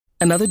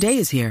Another day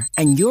is here,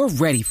 and you're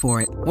ready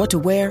for it. What to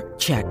wear?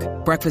 Check.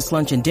 Breakfast,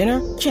 lunch, and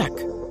dinner? Check.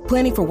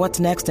 Planning for what's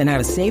next and how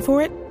to save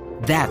for it?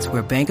 That's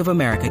where Bank of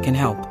America can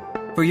help.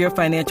 For your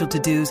financial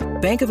to-dos,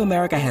 Bank of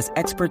America has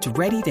experts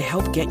ready to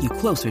help get you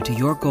closer to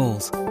your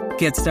goals.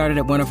 Get started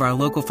at one of our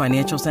local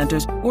financial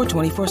centers or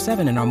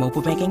 24/7 in our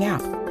mobile banking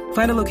app.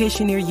 Find a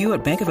location near you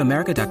at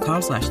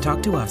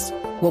bankofamerica.com/talktous.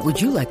 What would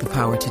you like the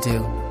power to do?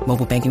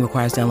 Mobile banking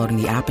requires downloading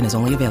the app and is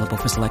only available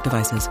for select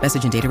devices.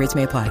 Message and data rates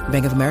may apply.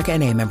 Bank of America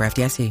N.A., member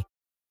FDIC.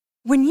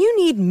 When you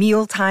need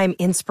mealtime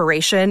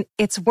inspiration,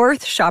 it's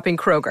worth shopping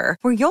Kroger,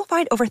 where you'll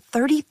find over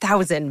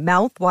 30,000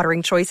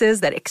 mouth-watering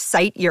choices that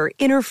excite your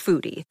inner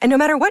foodie. And no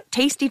matter what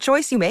tasty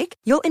choice you make,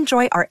 you'll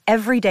enjoy our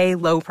everyday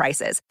low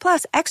prices,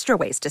 plus extra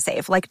ways to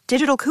save, like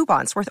digital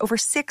coupons worth over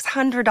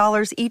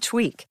 $600 each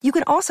week. You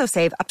can also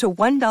save up to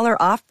 $1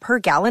 off per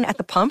gallon at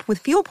the pump with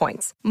fuel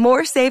points.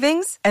 More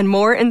savings and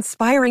more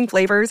inspiring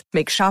flavors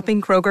make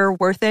shopping Kroger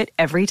worth it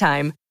every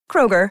time.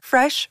 Kroger,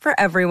 fresh for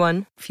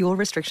everyone. Fuel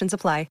restrictions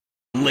apply.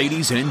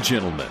 Ladies and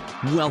gentlemen,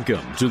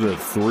 welcome to the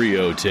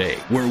 3-0 Take,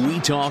 where we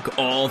talk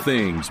all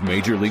things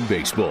Major League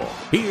Baseball.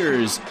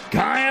 Here's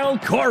Kyle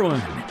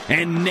Corwin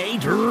and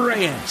Nate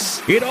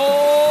Reyes. It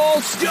all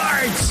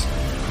starts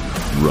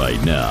right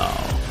now.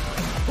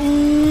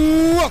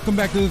 Welcome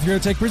back to the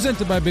 3-0 Take,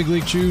 presented by Big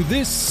League Chew.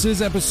 This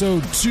is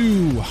episode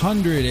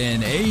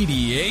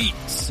 288.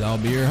 I'll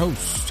be your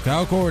host,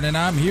 Kyle Corwin, and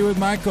I'm here with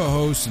my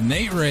co-host,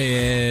 Nate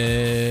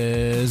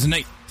Reyes.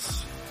 Nate.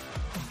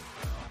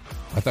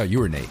 I thought you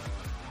were Nate.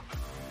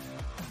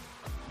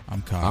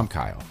 I'm Kyle. I'm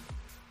Kyle.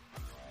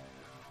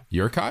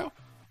 You're Kyle?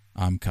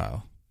 I'm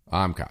Kyle.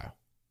 I'm Kyle.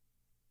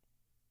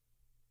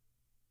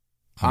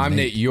 I'm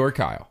Nate. You're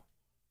Kyle.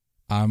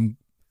 I'm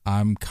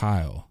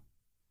Kyle.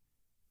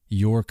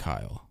 You're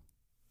Kyle.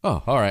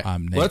 Oh, all right.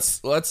 I'm Nate.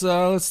 Let's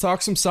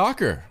talk some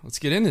soccer. Let's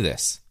get into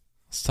this.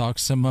 Let's talk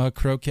some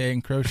croquet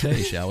and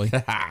crochet, shall we?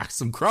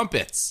 Some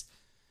crumpets.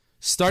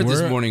 Start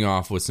this morning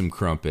off with some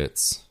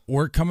crumpets.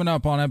 We're coming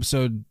up on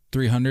episode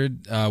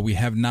 300. We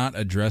have not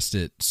addressed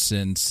it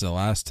since the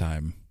last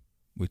time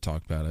we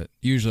talked about it.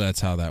 Usually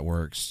that's how that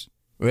works.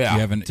 Yeah,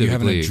 you haven't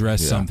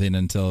addressed something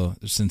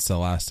since the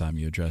last time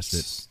you addressed it.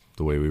 It's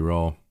the way we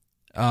roll.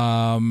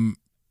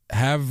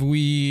 Have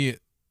we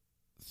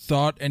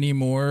thought any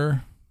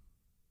more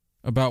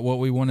about what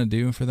we want to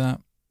do for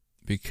that?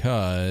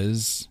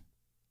 Because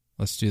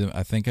let's do them.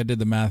 I think I did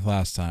the math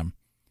last time.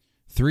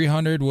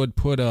 300 would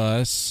put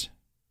us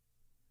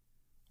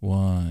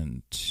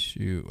 1,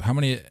 2. How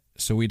many?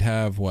 So we'd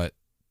have what?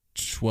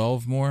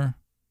 12 more?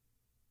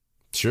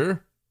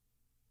 Sure.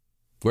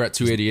 We're at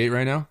 288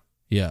 right now?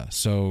 Yeah.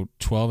 So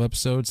 12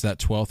 episodes. That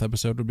 12th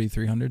episode would be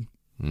 300.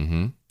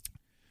 Mm-hmm.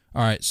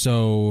 All right.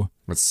 So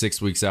that's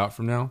 6 weeks out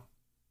from now.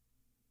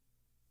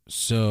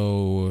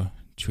 So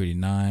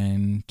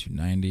 289,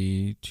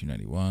 290,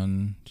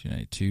 291,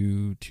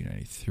 292,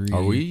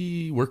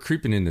 293. We're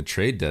creeping in the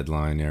trade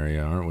deadline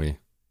area, aren't we?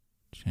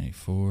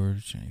 294,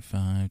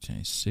 295,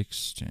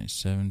 296,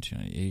 297,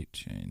 298,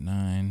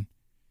 299,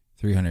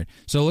 300.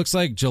 So it looks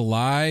like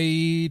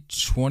July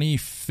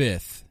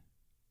 25th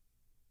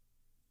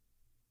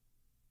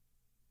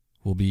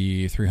will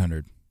be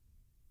 300.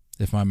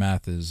 If my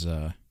math is,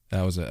 that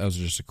was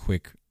just a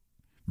quick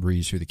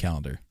breeze through the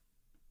calendar.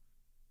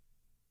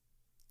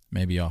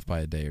 Maybe off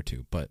by a day or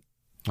two, but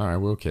all right,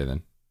 we're okay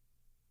then.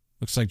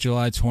 Looks like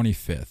July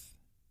 25th.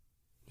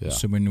 Yeah.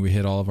 Assuming we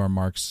hit all of our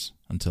marks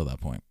until that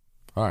point.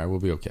 All right, we'll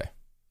be okay.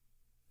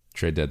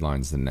 Trade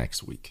deadline's the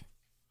next week.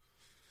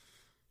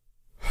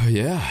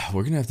 Yeah,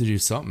 we're going to have to do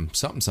something.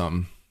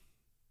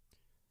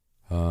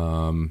 I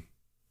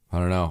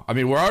don't know. I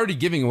mean, we're already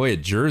giving away a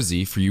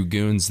jersey for you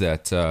goons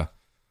that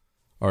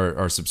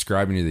are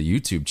subscribing to the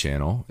YouTube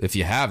channel. If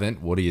you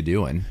haven't, what are you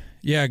doing?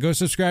 Yeah, go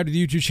subscribe to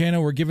the YouTube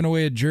channel. We're giving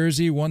away a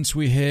jersey once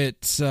we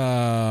hit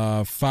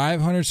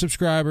 500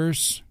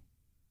 subscribers.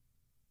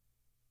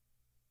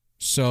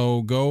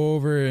 So go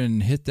over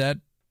and hit that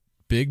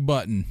big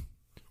button.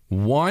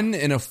 1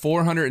 in a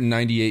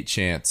 498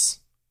 chance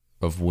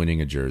of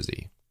winning a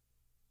jersey.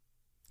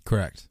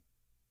 Correct.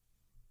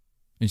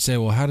 And you say,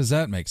 well, how does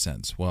that make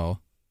sense?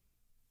 Well,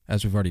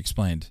 as we've already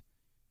explained,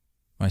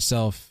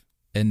 myself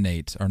and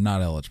Nate are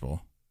not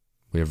eligible.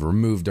 We have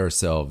removed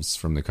ourselves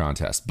from the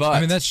contest. But I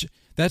mean,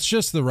 that's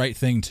just the right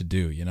thing to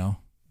do, you know?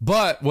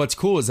 But what's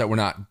cool is that we're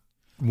not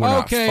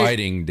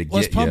fighting to get you.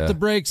 Let's pump the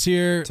brakes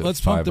here.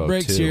 Let's pump the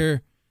brakes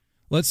here.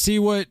 Let's see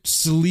what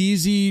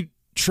sleazy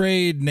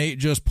trade Nate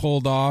just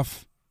pulled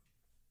off.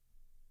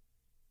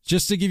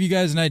 Just to give you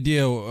guys an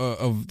idea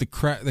of the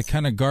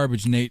kind of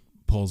garbage Nate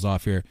pulls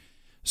off here.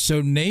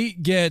 So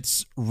Nate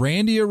gets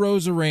Randy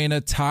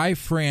Arozarena, Ty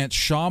France,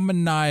 Sean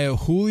Manaea,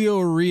 Julio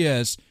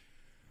Urias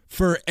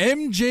for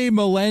MJ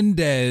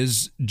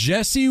Melendez,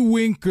 Jesse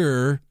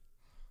Winker,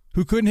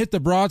 who couldn't hit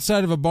the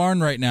broadside of a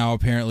barn right now,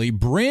 apparently,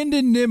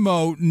 Brandon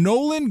Nimmo,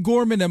 Nolan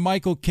Gorman, and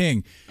Michael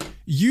King.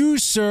 You,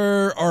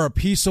 sir, are a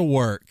piece of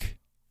work.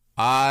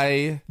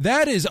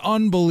 That is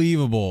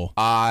unbelievable.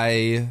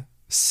 I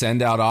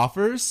send out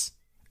offers.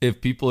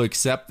 If people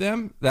accept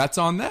them, that's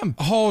on them.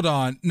 Hold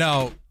on.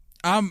 No,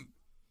 I'm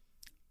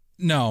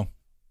No.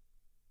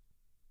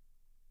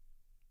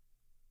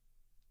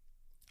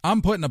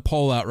 I'm putting a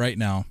poll out right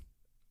now.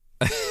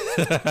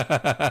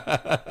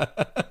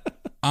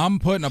 I'm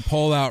putting a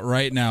poll out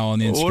right now on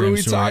the Instagram. What are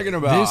we story. talking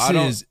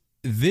about?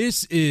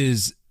 This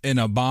is an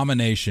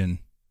abomination.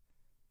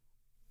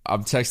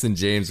 I'm texting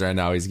James right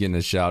now. He's getting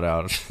a shout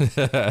out.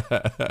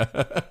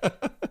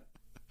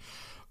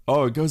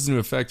 Oh, it goes into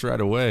effect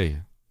right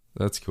away.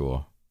 That's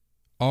cool.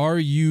 Are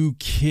you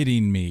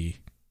kidding me?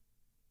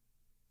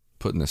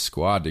 Putting the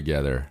squad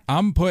together.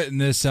 I'm putting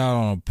this out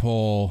on a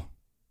poll.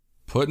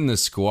 Putting the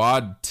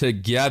squad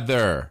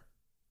together.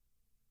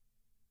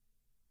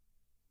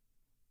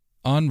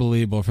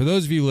 Unbelievable. For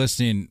those of you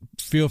listening,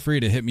 feel free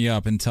to hit me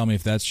up and tell me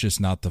if that's just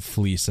not the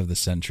fleece of the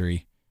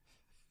century.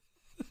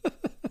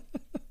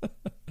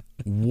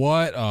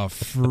 What a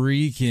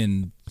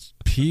freaking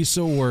piece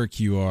of work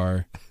you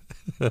are.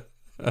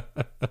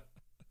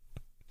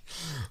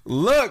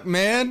 Look,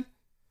 man.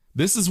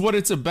 This is what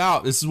it's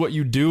about. This is what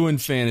you do in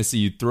fantasy.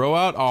 You throw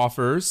out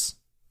offers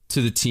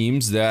to the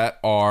teams that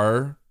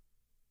are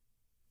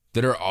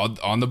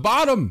on the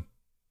bottom.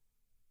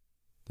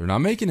 They're not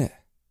making it.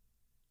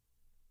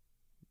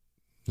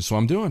 That's what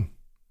I'm doing.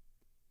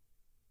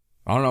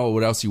 I don't know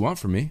what else you want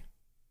from me.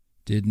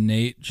 Did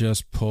Nate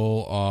just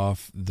pull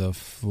off the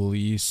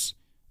fleece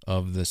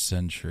of the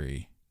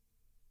century?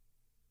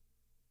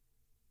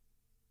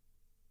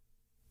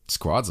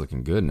 Squad's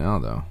looking good now,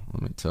 though.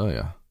 Let me tell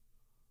you.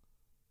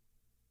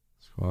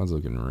 Squad's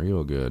looking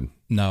real good.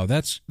 No,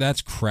 that's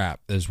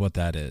crap is what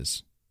that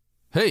is.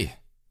 Hey,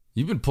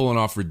 you've been pulling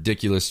off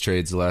ridiculous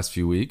trades the last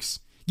few weeks.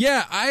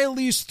 Yeah, I at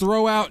least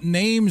throw out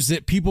names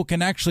that people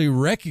can actually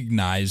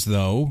recognize,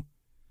 though.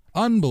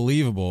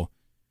 Unbelievable.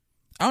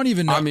 I don't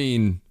even know. I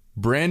mean,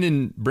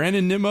 Brandon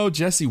Nimmo,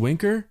 Jesse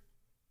Winker.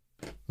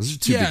 Those are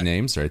two big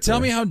names right there.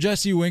 Tell me how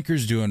Jesse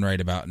Winker's doing right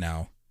about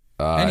now.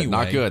 Anyway,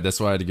 not good. That's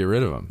why I had to get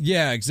rid of him.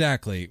 Yeah,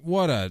 exactly.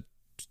 What a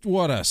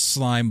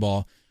slime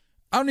ball.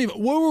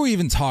 What were we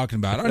even talking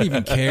about? I don't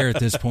even care at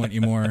this point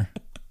anymore.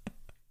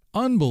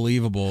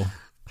 Unbelievable.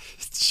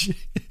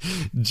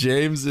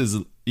 James is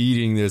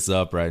eating this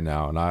up right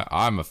now, and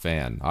I'm a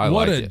fan.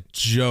 What a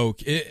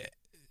joke.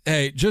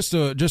 Hey, just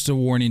a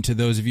warning to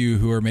those of you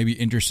who are maybe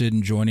interested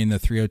in joining the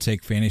 3-0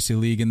 Take Fantasy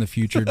League in the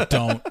future.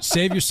 Don't.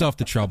 Save yourself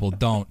the trouble.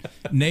 Don't.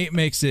 Nate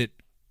makes it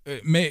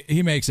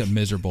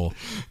miserable.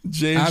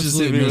 James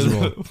absolutely just hit me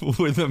miserable.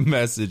 with a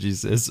message. He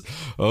says,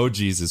 "Oh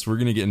Jesus, we're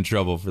gonna get in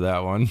trouble for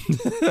that one."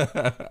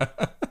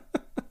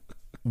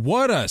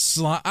 What a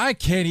slime! I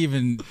can't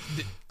even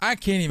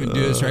do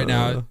this right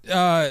now.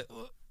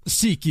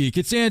 SeatGeek,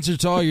 it's the answer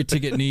to all your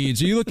ticket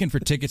needs. Are you looking for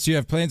tickets? Do you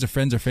have plans of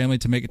friends or family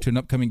to make it to an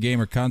upcoming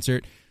game or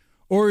concert?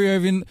 Or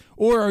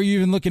are you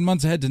even looking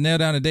months ahead to nail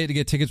down a date to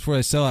get tickets before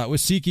they sell out?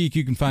 With SeatGeek,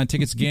 you can find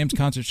tickets to games,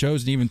 concert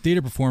shows, and even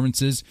theater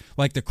performances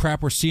like the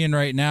crap we're seeing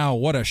right now.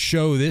 What a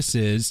show this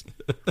is.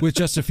 With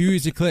just a few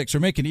easy clicks.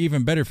 We're making it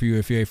even better for you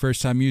if you're a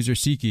first-time user of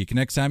SeatGeek.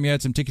 Next time you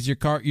add some tickets to your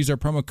cart, use our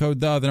promo code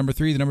the number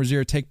 3, the number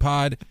 0, take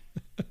pod.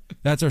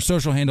 That's our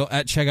social handle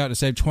at checkout to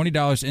save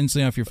 $20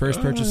 instantly off your first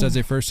purchase as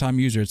a first-time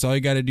user. It's all you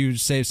got to do to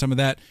save some of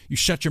that. You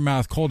shut your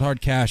mouth, cold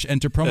hard cash.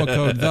 Enter promo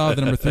code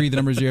the number 3, the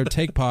number 0,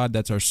 take pod.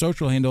 That's our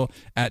social handle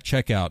at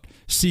checkout.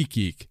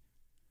 SeatGeek.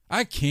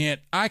 I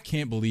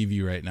can't believe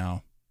you right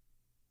now.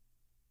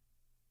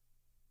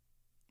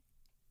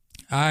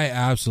 I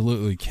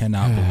absolutely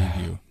cannot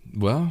believe you.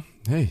 Well,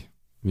 hey,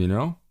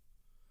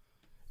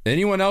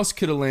 anyone else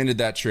could have landed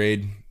that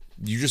trade.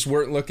 You just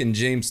weren't looking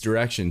James'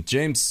 direction.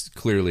 James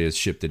clearly has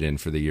shipped it in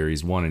for the year.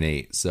 He's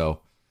 1-8,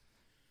 so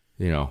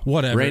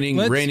whatever.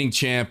 Reigning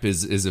champ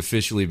is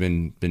officially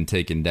been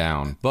taken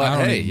down.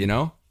 But hey, you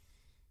gotta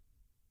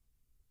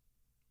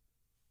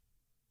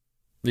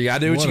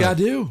do what you gotta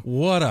do.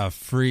 What a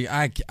free!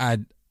 I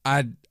can't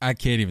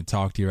even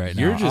talk to you right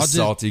now. You're just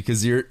salty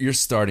because your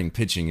starting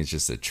pitching is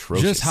just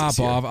atrocious. Just hop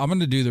off. I'm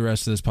going to do the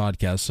rest of this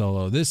podcast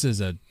solo. This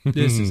is a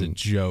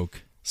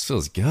joke. This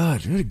feels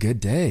good. We had a good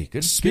day.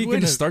 Good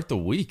way to start the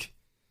week.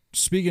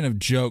 Speaking of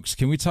jokes,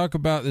 can we talk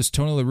about this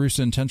Tony La Russa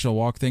intentional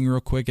walk thing real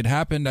quick? It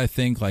happened, I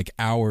think, like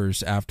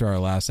hours after our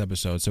last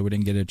episode, so we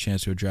didn't get a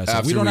chance to address it.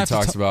 After we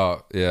talked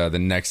about the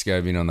next guy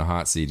being on the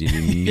hot seat,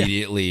 he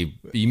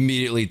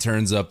immediately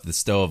turns up the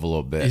stove a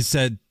little bit.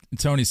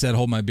 Tony said,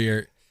 "Hold my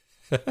beer."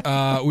 We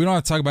don't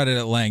have to talk about it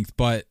at length,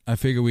 but I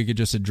figure we could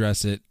just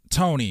address it.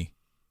 Tony,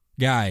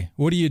 guy,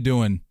 what are you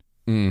doing?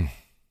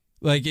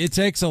 Like, it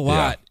takes a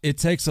lot. Yeah. It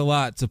takes a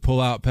lot to pull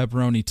out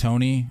Pepperoni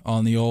Tony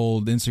on the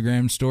old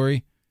Instagram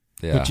story.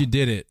 Yeah. But you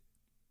did it.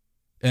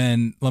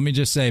 And let me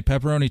just say,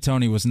 Pepperoni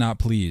Tony was not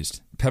pleased.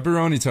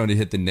 Pepperoni Tony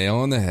hit the nail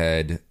on the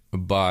head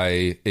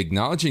by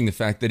acknowledging the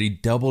fact that he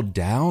doubled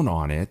down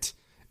on it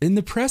in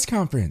the press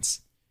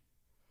conference.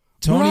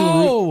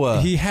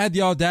 Tony, he had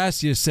the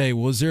audacity to say,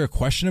 was there a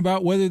question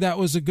about whether that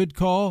was a good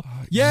call?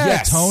 Yeah,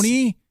 yes.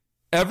 Tony.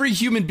 Every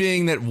human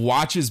being that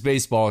watches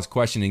baseball is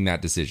questioning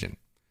that decision.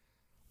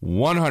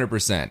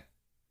 100%.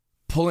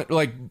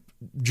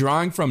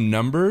 Drawing from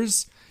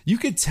numbers, you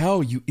could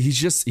tell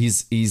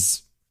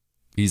he's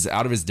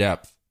out of his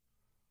depth.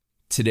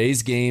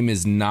 today's game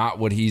is not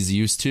what he's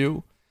used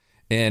to.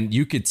 And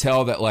you could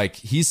tell that like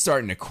he's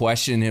starting to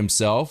question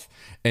himself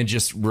and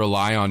just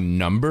rely on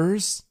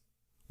numbers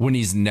when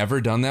he's never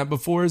done that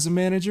before as a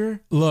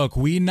manager. Look,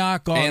 we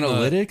knock on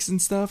analytics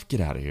and stuff. Get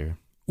out of here.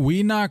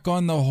 We knock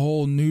on the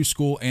whole new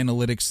school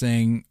analytics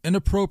thing an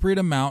appropriate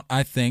amount,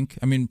 I think.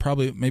 I mean,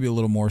 probably maybe a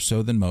little more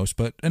so than most,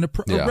 but a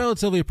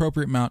relatively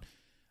appropriate amount.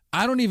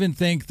 I don't even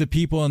think the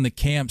people in the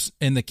camp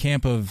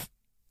of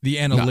the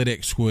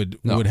analytics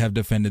would have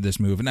defended this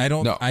move, and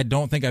I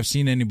don't think I've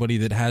seen anybody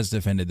that has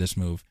defended this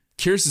move.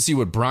 Curious to see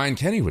what Brian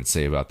Kenny would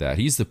say about that.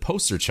 He's the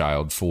poster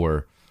child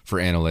for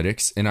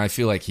analytics, and I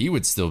feel like he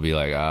would still be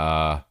like,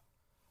 how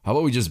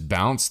about we just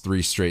bounce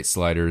 3 straight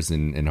sliders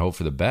and hope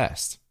for the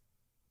best?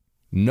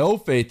 No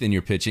faith in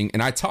your pitching,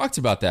 and I talked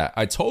about that.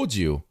 I told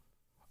you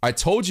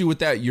with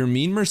that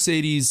Yermin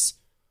Mercedes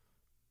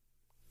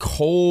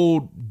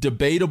cold,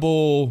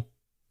 debatable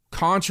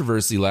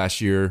controversy last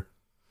year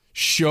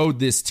showed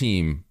this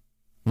team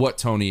what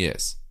Tony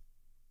is.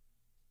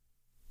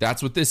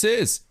 That's what this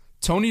is.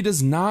 Tony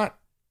does not,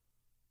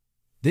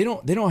 they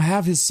don't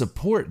have his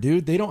support,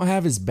 dude. They don't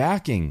have his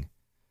backing.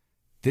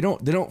 They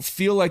don't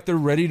feel like they're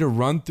ready to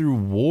run through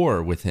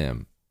war with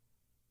him.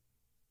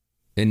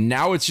 And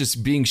now it's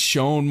just being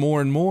shown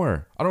more and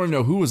more. I don't even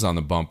know who was on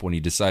the bump when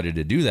he decided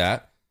to do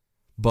that,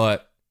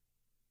 but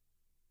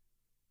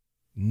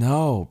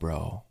no,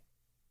 bro.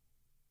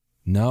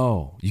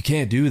 No, you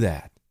can't do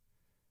that.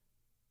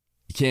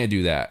 You can't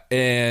do that.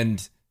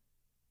 And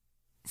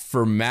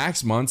for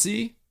Max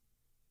Muncy,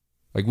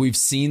 like we've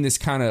seen this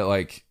kind of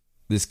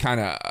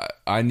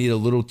I need a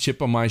little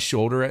chip on my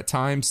shoulder at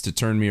times to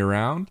turn me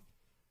around.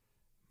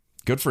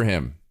 Good for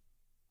him.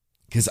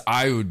 Because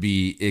I would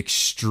be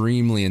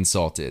extremely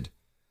insulted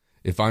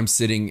if I'm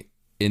sitting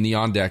in the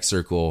on-deck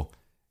circle,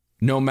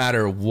 no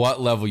matter what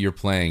level you're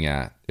playing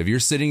at. If you're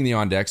sitting in the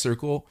on-deck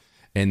circle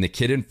and the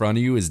kid in front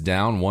of you is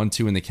down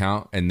 1-2 in the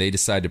count and they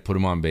decide to put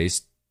him on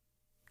base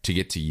to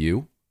get to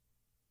you,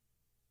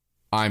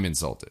 I'm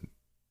insulted.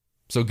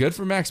 So good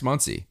for Max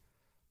Muncy.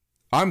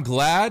 I'm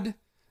glad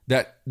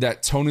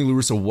that Tony La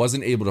Russa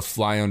wasn't able to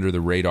fly under the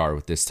radar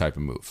with this type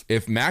of move.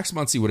 If Max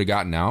Muncy would have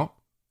gotten out,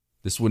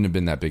 this wouldn't have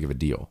been that big of a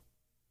deal.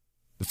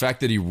 The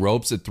fact that he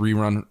ropes a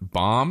 3-run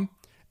bomb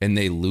and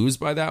they lose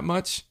by that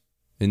much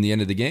in the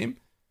end of the game,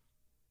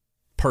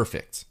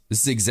 perfect. This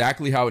is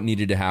exactly how it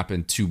needed to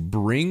happen to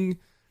bring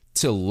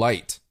to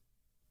light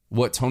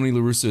what Tony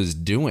La Russa is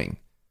doing.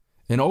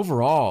 And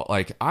overall,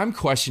 like, I'm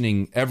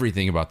questioning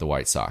everything about the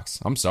White Sox.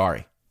 I'm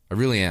sorry. I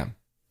really am.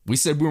 We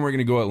said we weren't going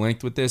to go at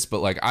length with this, but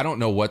like, I don't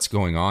know what's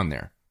going on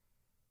there.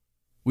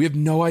 We have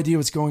no idea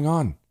what's going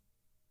on.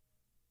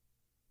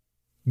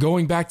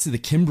 Going back to the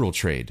Kimbrel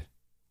trade,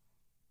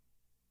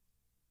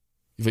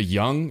 you have a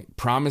young,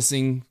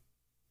 promising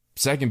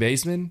second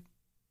baseman,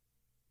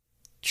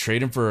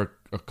 trade him for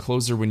a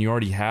closer when you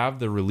already have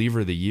the reliever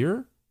of the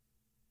year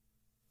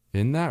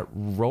in that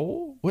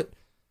role? What?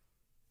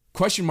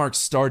 Question marks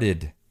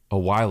started a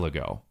while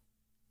ago,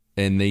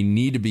 and they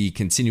need to be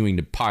continuing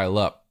to pile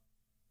up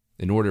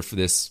in order for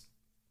this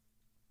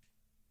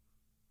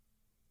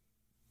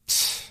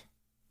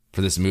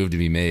move to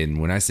be made. And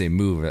when I say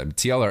move,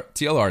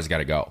 TLR's got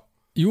to go.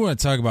 You want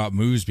to talk about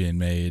moves being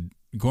made?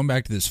 Going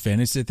back to this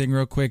fantasy thing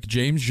real quick,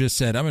 James just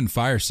said, I'm in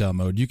fire sale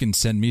mode. You can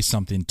send me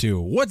something too.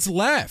 What's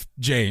left,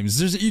 James?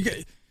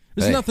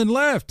 There's nothing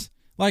left.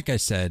 Like I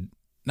said,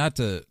 not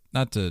to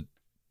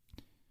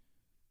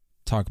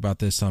talk about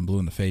this on Blue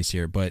in the Face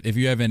here, but if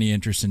you have any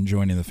interest in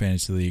joining the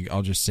fantasy league,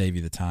 I'll just save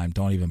you the time.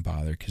 Don't even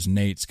bother, because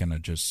Nate's going to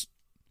just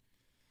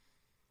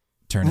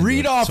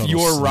read off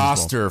your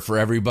roster for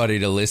everybody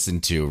to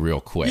listen to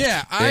real quick.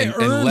 Yeah, and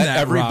let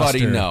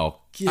everybody know.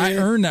 I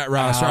earned that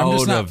roster.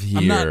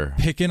 I'm not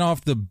picking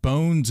off the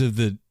bones of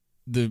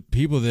the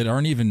people that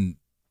aren't even.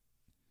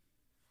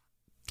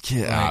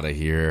 Get out of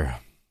here!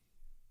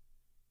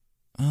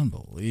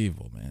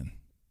 Unbelievable, man.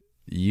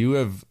 You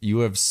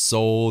have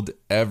sold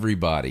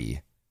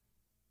everybody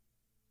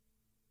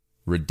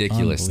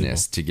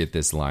ridiculousness to get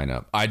this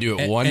lineup. I do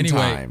it one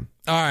time.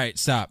 All right,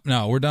 stop.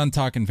 No, we're done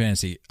talking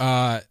fantasy.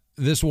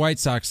 This White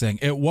Sox thing.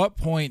 At what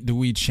point do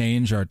we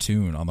change our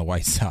tune on the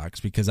White Sox?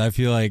 Because I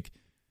feel like.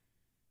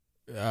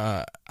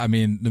 I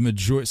mean, the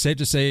majority, safe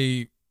to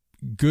say,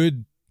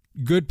 good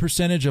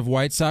percentage of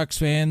White Sox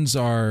fans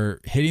are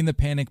hitting the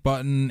panic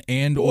button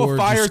or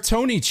fire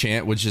Tony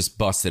chant was just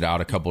busted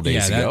out a couple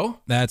days ago.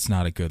 That's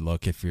not a good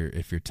look if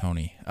you're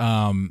Tony.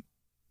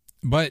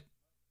 But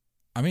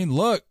I mean,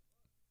 look,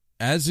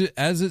 as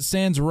it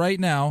stands right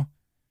now,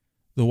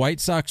 the White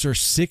Sox are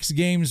 6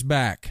 games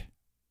back,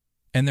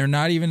 and they're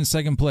not even in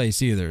second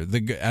place either.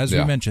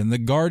 We mentioned, the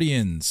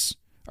Guardians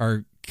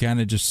are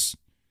kind of just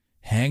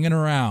hanging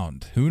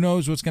around. Who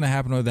knows what's going to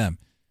happen with them?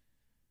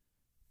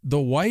 The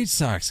White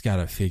Sox got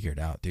to figure it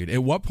out, dude.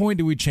 At what point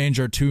do we change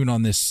our tune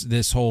on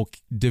this whole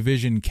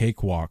division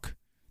cakewalk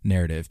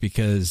narrative?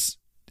 Because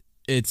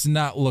it's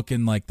not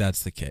looking like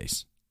that's the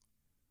case.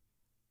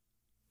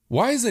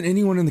 Why isn't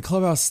anyone in the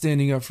clubhouse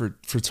standing up for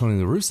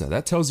Tony La Russa?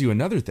 That tells you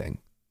another thing.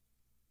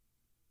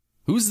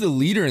 Who's the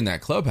leader in that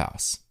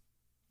clubhouse?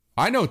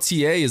 I know TA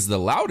is the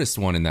loudest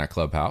one in that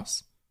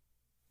clubhouse.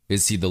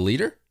 Is he the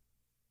leader?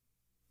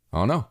 I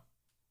don't know.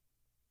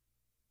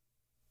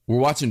 We're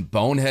watching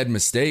bonehead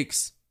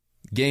mistakes.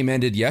 Game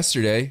ended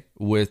yesterday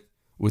with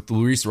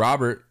Luis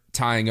Robert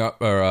tagging up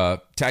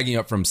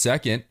from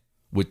second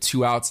with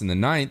 2 outs in the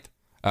 9th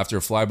after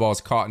a fly ball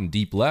is caught in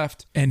deep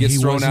left and gets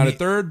thrown out at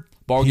third.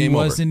 Ball game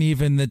over. He wasn't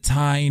even the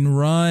tying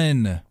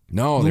run.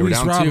 No, they were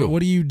down Robert, 2.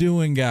 What are you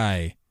doing,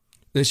 guy?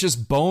 It's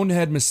just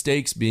bonehead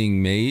mistakes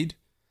being made.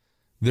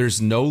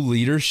 There's no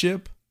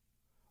leadership.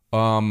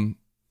 Look,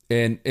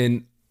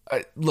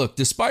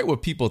 despite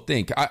what people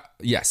think,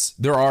 yes,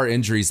 there are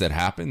injuries that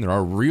happen. There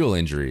are real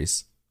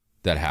injuries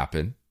that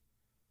happen.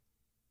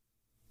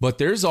 But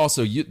there's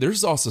also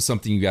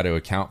something you got to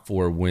account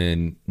for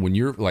when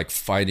you're like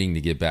fighting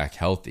to get back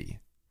healthy,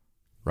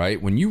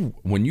 right? When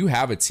you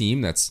have a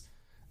team that's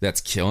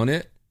killing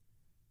it,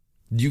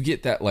 you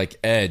get that like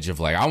edge of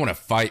like, I want to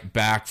fight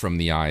back from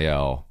the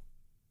IL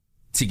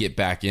to get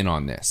back in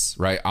on this,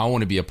 right? I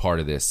want to be a part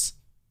of this.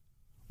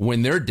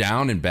 When they're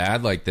down and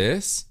bad like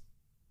this,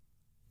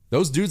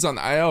 those dudes on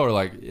the IL are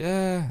like,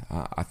 yeah,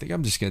 I think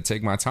I'm just going to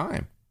take my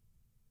time.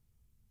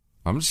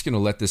 I'm just going to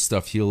let this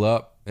stuff heal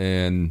up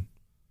and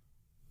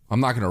I'm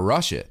not going to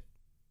rush it,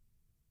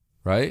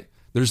 right?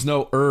 There's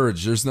no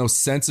urge. There's no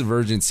sense of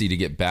urgency to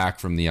get back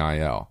from the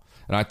IL.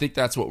 And I think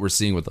that's what we're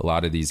seeing with a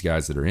lot of these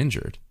guys that are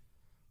injured.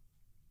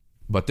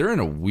 But they're in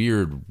a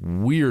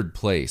weird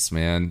place,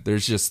 man.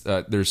 There's just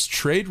there's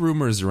trade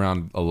rumors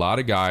around a lot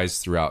of guys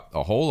throughout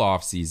the whole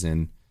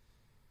offseason.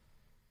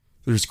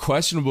 There's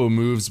questionable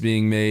moves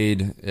being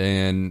made.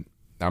 And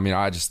I mean,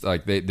 I just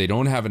like they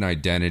don't have an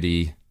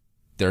identity.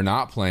 They're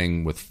not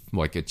playing with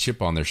like a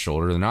chip on their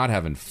shoulder. They're not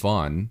having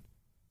fun.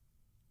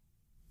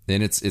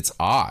 And it's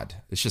odd.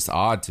 It's just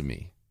odd to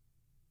me.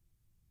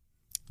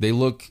 They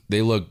look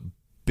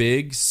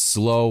big,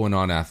 slow, and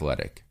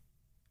unathletic.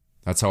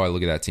 That's how I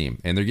look at that team.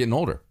 And they're getting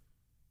older.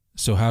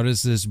 So how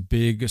does this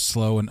big,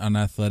 slow, and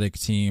unathletic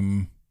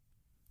team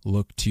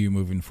look to you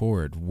moving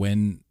forward?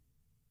 When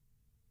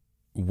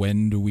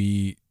do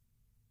we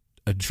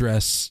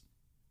address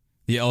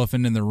the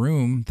elephant in the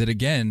room that,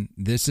 again,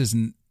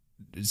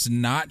 it's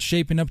not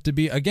shaping up to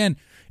be, again,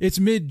 it's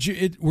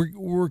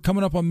we're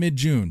coming up on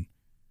mid-June.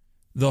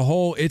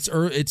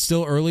 It's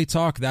still early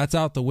talk. That's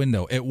out the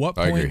window. At what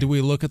point do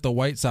we look at the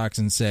White Sox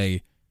and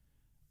say,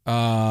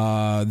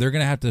 they're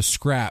going to have to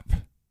scrap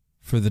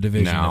for the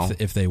division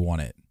if they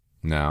want it?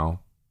 No.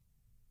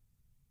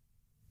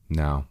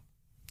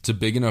 It's a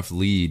big enough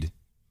lead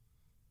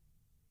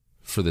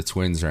for the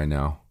Twins right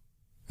now.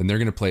 And they're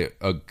going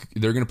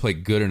to play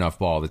good enough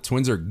ball. The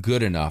Twins are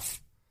good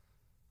enough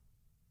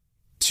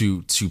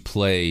to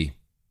play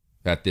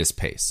at this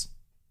pace.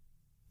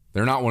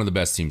 They're not one of the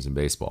best teams in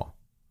baseball.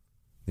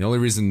 The only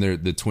reason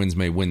the Twins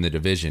may win the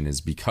division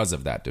is because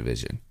of that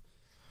division.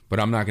 But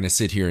I'm not going to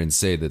sit here and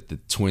say that the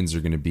Twins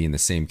are going to be in the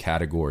same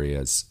category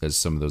as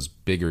some of those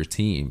bigger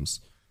teams.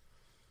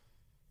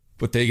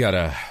 But they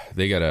gotta.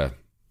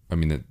 I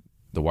mean,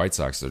 the White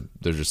Sox,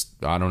 they're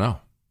just, I don't know.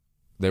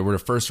 They were a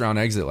first-round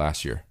exit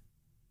last year.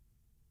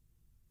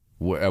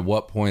 At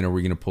what point are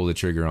we going to pull the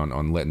trigger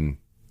on letting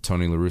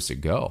Tony La Russa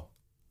go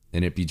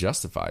and it be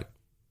justified?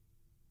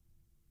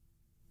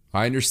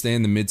 I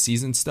understand the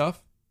midseason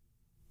stuff,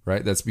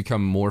 right? That's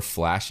become more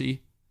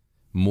flashy,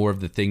 more of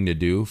the thing to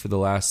do for the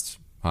last,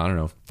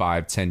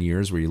 5-10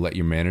 years, where you let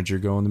your manager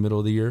go in the middle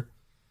of the year.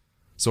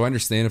 So I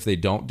understand if they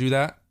don't do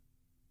that.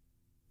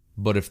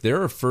 But if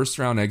they're a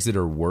first-round exit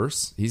or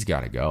worse, he's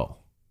got to go.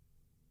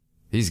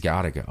 He's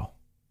got to go.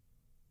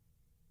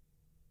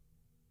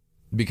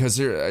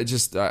 Because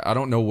I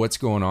don't know what's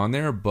going on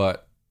there,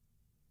 but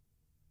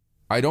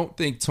I don't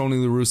think Tony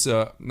La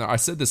Russa, no, I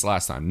said this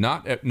last time,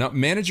 not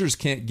managers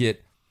can't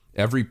get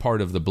every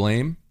part of the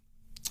blame,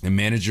 and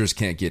managers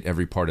can't get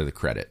every part of the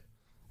credit.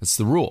 That's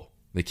the rule.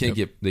 They can't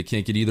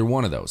get either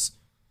one of those.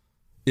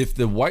 If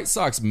the White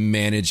Sox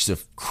manage to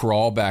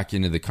crawl back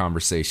into the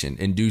conversation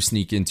and do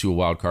sneak into a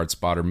wild card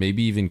spot or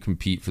maybe even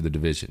compete for the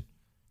division,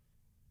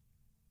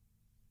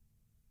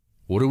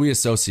 what are we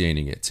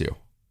associating it to?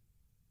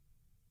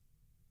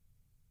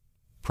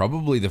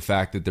 Probably the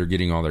fact that they're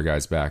getting all their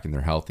guys back and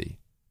they're healthy.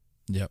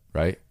 Yep.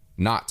 Right?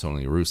 Not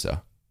Tony La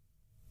Russa.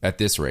 At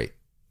this rate,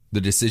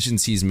 the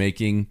decisions he's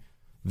making,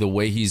 the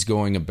way he's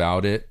going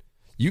about it,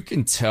 you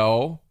can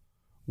tell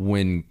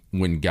when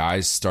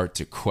guys start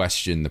to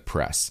question the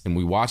press. And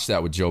we watched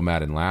that with Joe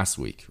Maddon last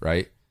week,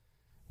 right?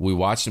 We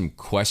watched him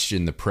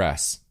question the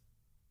press.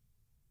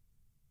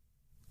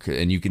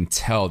 And you can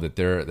tell that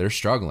they're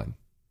struggling,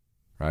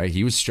 right?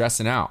 He was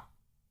stressing out.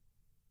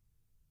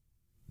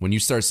 When you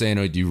start saying,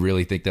 oh, do you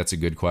really think that's a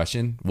good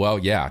question? Well,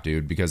 yeah,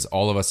 dude, because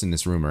all of us in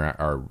this room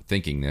are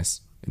thinking this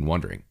and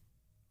wondering.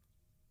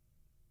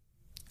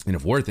 And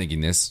if we're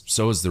thinking this,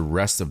 so is the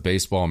rest of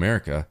Baseball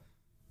America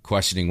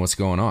questioning what's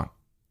going on.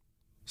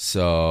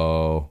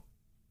 So,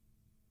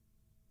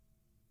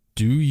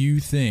 do you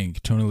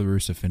think Tony La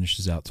Russa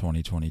finishes out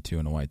 2022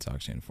 in a White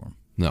Sox uniform?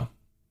 No,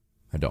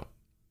 I don't.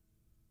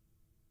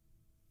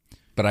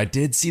 But I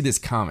did see this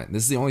comment.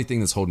 This is the only thing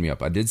that's holding me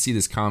up. I did see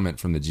this comment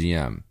from the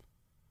GM.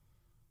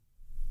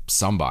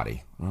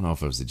 Somebody. I don't know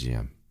if it was the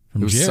GM.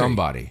 It was Jerry.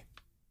 somebody.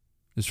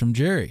 It's from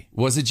Jerry.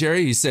 Was it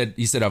Jerry? He said,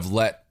 I've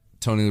let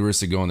Tony La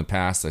Russa go in the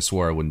past. I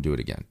swore I wouldn't do it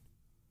again.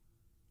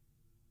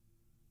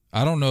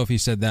 I don't know if he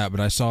said that,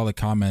 but I saw the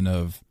comment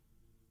of,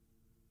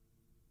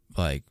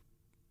 like,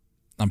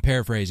 I'm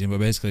paraphrasing, but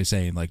basically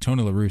saying, like,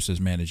 Tony La Russa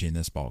is managing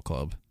this ball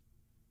club.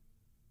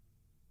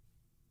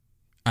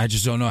 I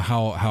just don't know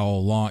how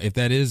long, if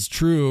that is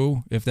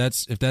true, if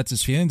that's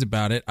his feelings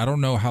about it, I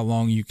don't know how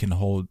long you can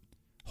hold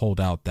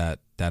out that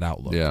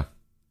outlook. Yeah.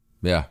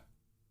 Yeah.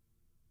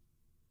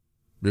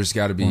 There's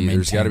got to be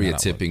a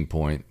tipping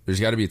point. There's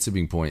got to be a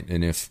tipping point.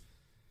 And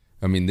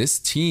this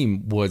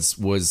team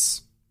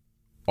was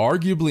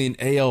arguably an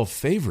AL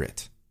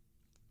favorite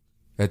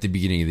at the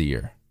beginning of the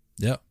year.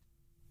 Yep.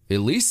 At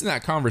least in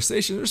that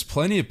conversation, there's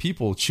plenty of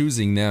people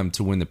choosing them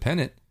to win the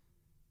pennant.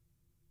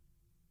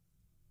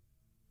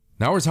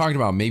 Now we're talking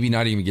about maybe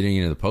not even getting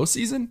into the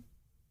postseason,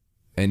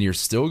 and you're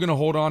still going to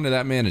hold on to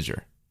that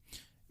manager.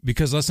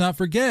 Because let's not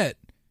forget,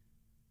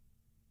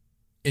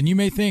 and you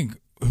may think,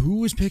 who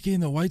was picking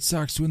the White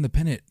Sox to win the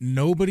pennant?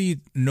 Nobody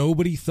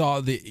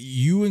thought that,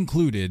 you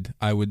included.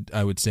 I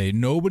would say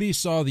nobody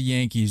saw the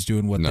Yankees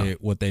doing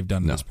what they've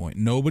done at this point.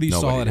 Nobody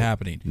saw it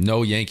happening.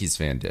 No Yankees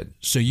fan did.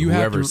 So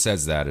whoever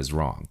says that is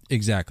wrong.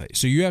 Exactly.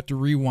 So you have to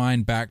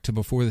rewind back to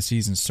before the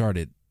season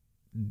started.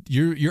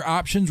 Your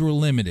options were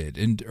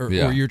limited, or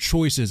your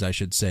choices, I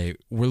should say,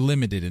 were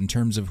limited in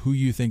terms of who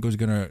you think was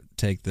going to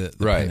take the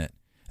pennant.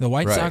 The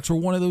White Sox were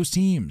one of those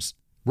teams.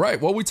 Right.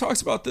 Well, we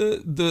talked about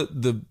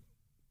the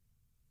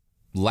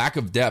lack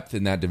of depth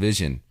in that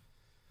division.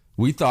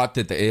 We thought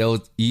that the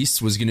AL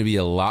East was going to be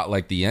a lot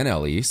like the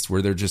NL East,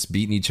 where they're just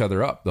beating each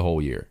other up the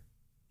whole year.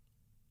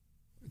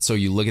 So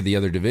you look at the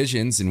other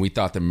divisions, and we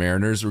thought the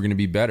Mariners were going to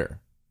be better,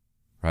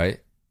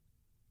 right?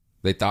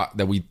 They thought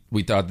that we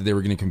thought that they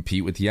were going to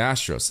compete with the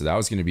Astros, so that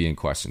was going to be in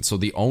question. So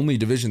the only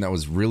division that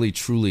was really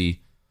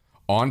truly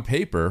on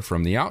paper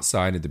from the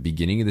outside at the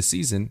beginning of the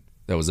season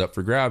that was up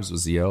for grabs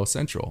was the AL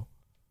Central.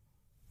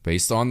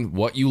 Based on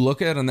what you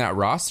look at on that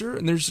roster,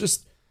 and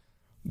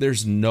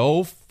there's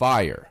no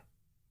fire.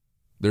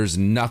 There's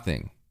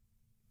nothing.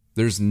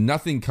 There's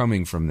nothing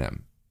coming from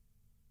them.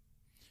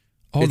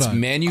 It's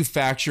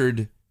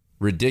manufactured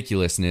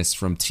ridiculousness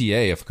from TA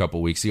a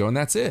couple weeks ago, and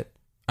that's it.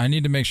 I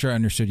need to make sure I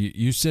understood you.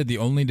 You said the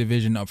only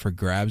division up for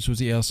grabs was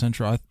the AL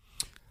Central?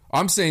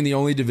 I'm saying the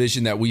only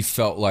division that we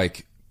felt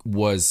like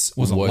was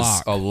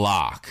a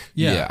lock.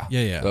 Yeah.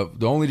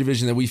 The only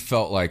division that we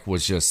felt like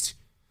was just...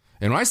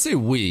 And when I say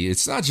we,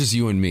 it's not just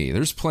you and me.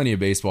 There's plenty of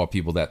baseball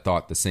people that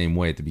thought the same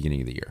way at the beginning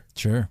of the year.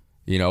 Sure.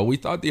 We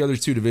thought the other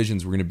two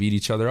divisions were going to beat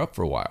each other up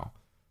for a while.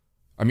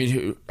 I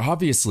mean,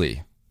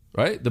 obviously,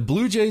 right? The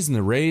Blue Jays and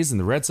the Rays and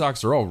the Red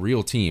Sox are all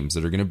real teams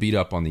that are going to beat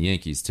up on the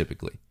Yankees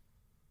typically.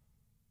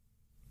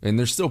 And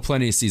there's still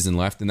plenty of season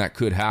left, and that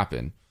could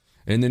happen.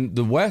 And then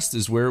the West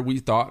is where we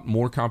thought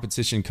more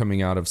competition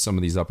coming out of some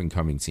of these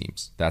up-and-coming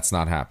teams. That's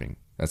not happening.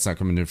 That's not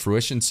coming to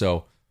fruition.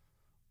 So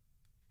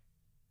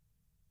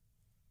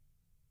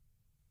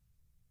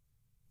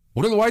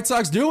what are the White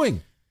Sox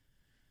doing?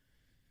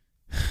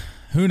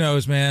 Who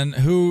knows, man?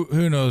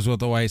 Who knows what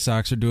the White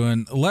Sox are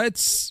doing?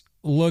 Let's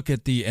look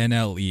at the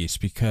NL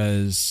East,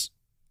 because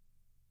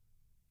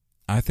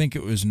I think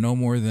it was no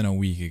more than a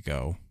week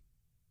ago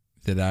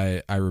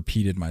that I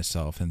repeated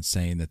myself in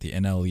saying that the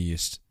NL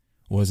East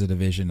was a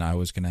division I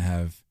was going to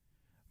have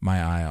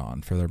my eye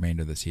on for the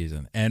remainder of the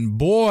season. And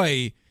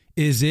boy,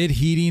 is it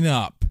heating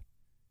up.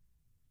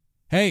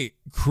 Hey,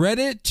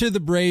 credit to the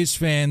Braves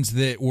fans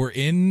that were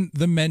in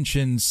the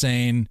mentions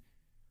saying,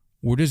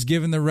 we're just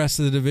giving the rest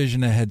of the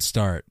division a head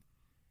start.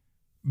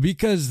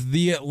 Because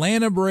the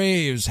Atlanta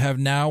Braves have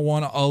now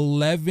won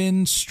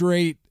 11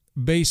 straight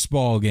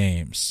baseball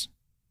games.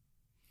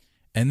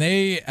 And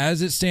they,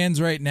 as it stands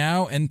right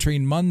now,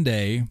 entering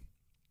Monday,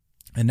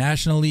 the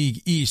National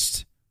League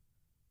East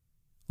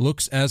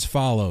looks as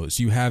follows.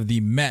 You have the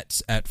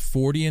Mets at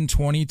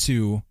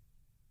 40-22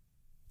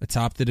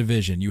 atop the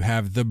division. You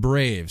have the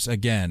Braves,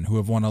 again, who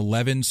have won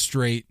 11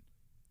 straight,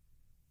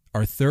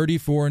 are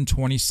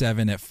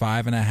 34-27 at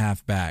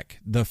 5.5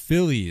 back. The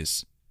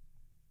Phillies,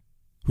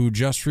 who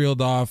just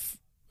reeled off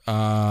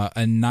a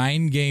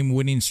 9-game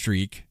winning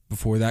streak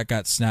before that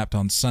got snapped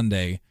on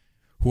Sunday,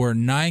 who are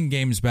 9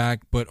 games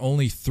back, but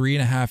only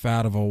 3.5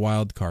 out of a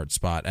wild card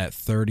spot at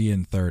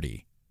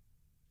 30-30.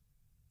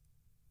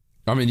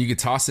 I mean, you could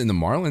toss in the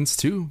Marlins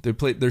too. They're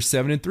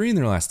 7-3 in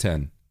their last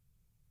 10.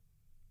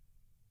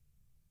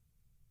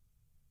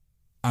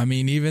 I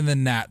mean, even the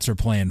Nats are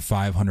playing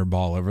 500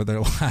 ball over their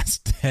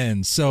last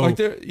 10. So,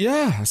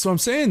 that's what I'm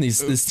saying.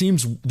 These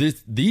teams,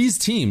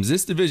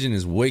 this division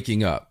is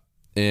waking up.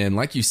 And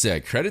like you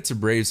said, credit to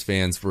Braves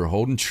fans for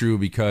holding true,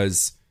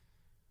 because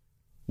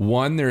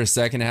one, they're a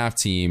second half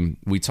team.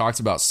 We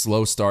talked about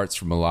slow starts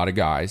from a lot of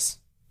guys,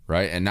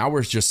 right? And now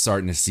we're just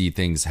starting to see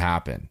things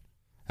happen.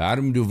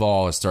 Adam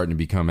Duvall is starting to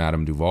become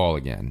Adam Duvall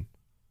again,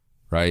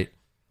 right?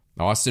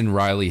 Austin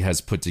Riley has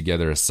put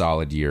together a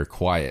solid year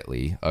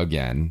quietly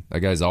again. That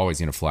guy's always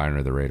going to fly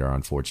under the radar,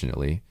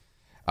 unfortunately.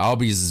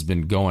 Albies has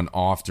been going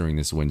off during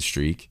this win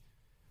streak.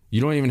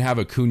 You don't even have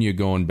Acuna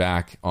going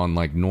back on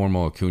like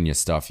normal Acuna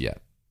stuff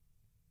yet.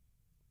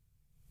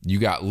 You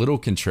got little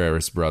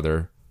Contreras,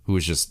 brother, who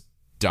is just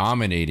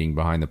dominating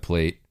behind the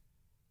plate.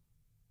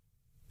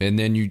 And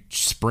then you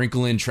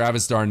sprinkle in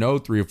Travis d'Arnaud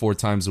 3 or 4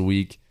 times a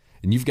week,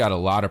 and you've got a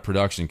lot of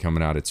production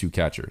coming out of 2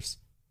 catchers.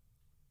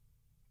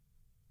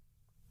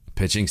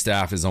 Pitching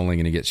staff is only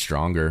going to get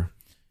stronger.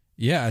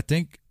 Yeah, I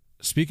think,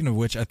 speaking of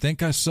which, I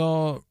think I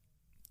saw,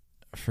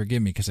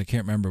 forgive me because I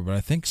can't remember, but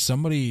I think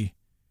somebody,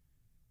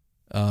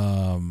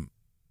 can't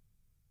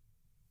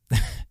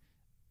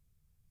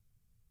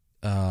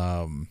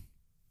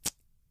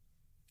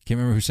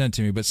remember who sent it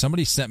to me, but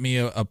somebody sent me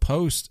a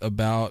post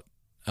about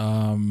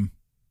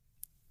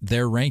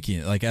their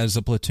ranking, like as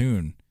a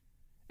platoon.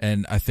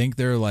 And I think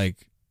they're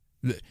like,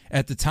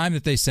 at the time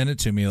that they sent it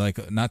to me,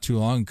 like not too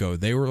long ago,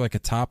 they were like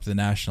atop the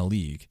National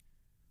League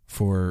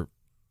for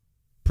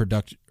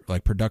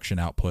production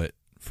output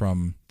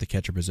from the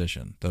catcher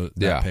position.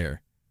 That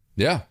pair.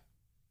 Yeah.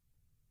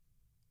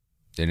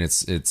 And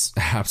it's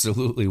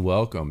absolutely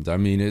welcomed. I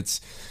mean,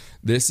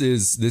 this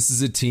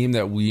is a team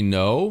that we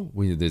know,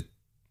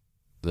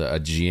 a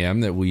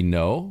GM that we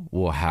know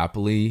will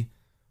happily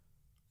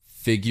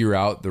figure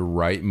out the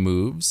right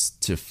moves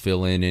to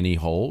fill in any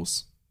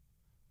holes.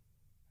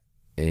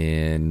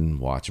 And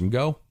watch them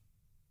go.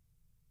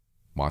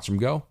 Watch them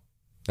go.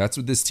 That's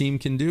what this team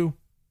can do.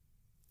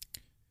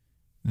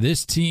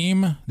 This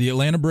team, the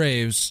Atlanta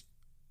Braves,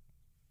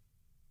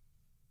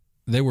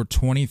 they were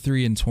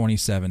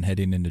 23-27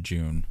 heading into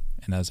June.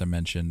 And as I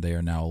mentioned, they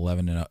are now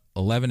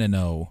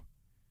 11-0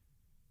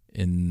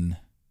 in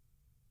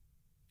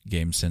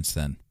games since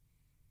then.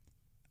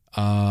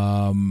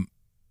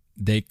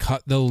 They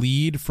cut the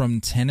lead from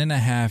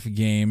 10.5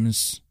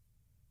 games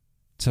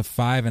to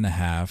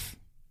 5.5.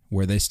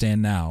 Where they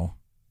stand now,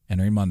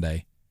 entering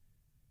Monday,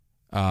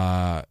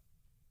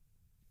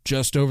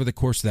 just over the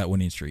course of that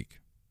winning streak.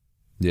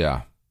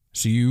 Yeah.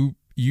 So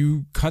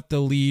you cut the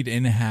lead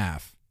in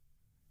half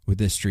with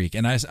this streak.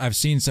 And I've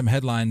seen some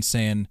headlines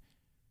saying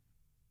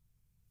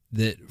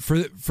that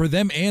for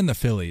them and the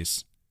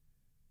Phillies,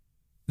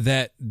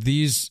 that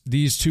these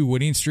 2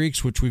 winning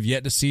streaks, which we've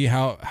yet to see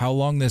how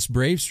long this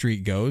Brave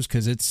streak goes,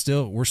 because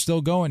we're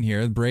still going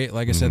here.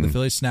 Like I said, the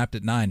Phillies snapped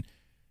at 9.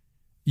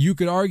 You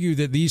could argue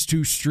that these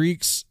 2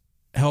 streaks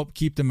help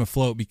keep them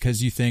afloat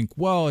because you think,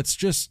 well, it's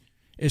just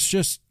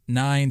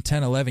 9,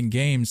 10, 11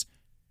 games.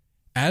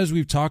 As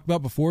we've talked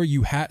about before,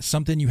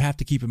 something you have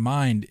to keep in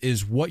mind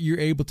is what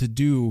you're able to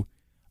do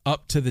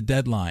up to the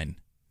deadline.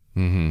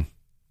 Mm-hmm.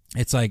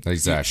 It's like,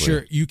 exactly.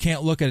 Sure, you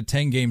can't look at a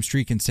 10-game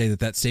streak and say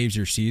that saves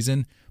your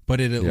season,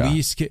 but it at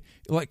least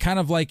kind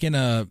of like in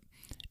a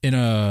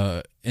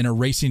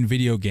racing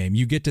video game,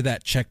 you get to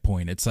that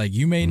checkpoint. It's like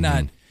you may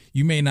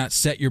not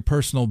set your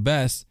personal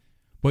best,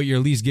 but you're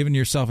at least giving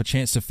yourself a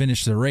chance to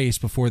finish the race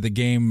before the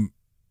game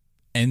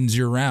ends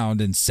your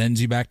round and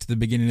sends you back to the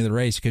beginning of the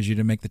race because you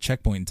didn't make the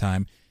checkpoint in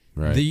time.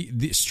 Right.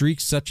 The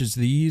streaks such as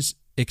these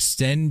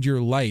extend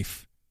your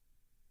life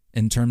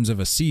in terms of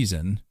a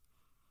season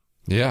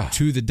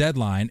to the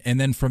deadline. And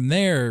then from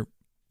there,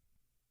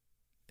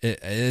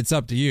 it's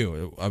up to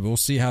you. We'll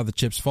see how the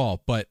chips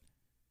fall. But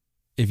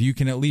if you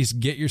can at least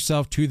get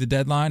yourself to the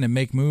deadline and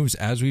make moves,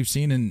 as we've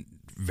seen in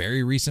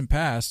very recent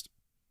past,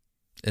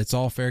 it's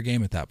all fair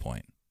game at that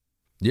point.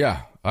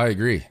 Yeah, I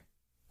agree.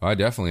 I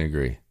definitely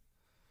agree.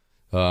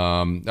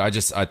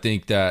 I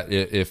think that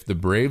if the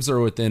Braves are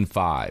within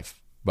 5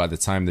 by the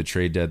time the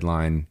trade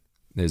deadline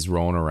is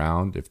rolling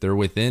around, if they're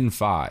within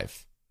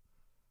 5,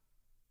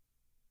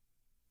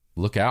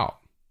 look out.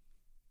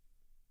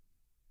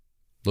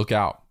 Look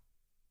out.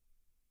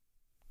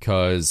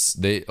 Because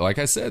they, like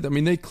I said, I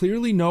mean, they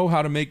clearly know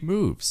how to make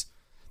moves.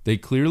 They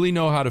clearly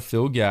know how to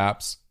fill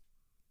gaps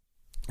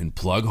and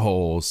plug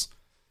holes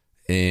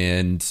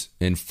and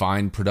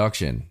find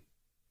production.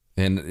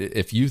 And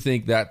if you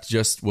think that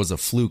just was a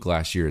fluke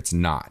last year, it's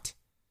not.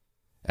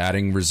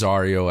 Adding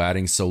Rosario,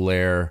 adding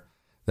Soler,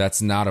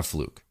 that's not a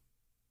fluke.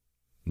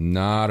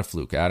 Not a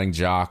fluke. Adding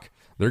Jock,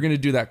 they're going to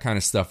do that kind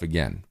of stuff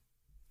again.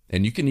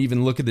 And you can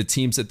even look at the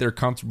teams that they're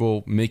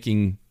comfortable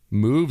making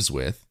moves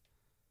with.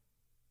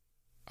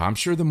 I'm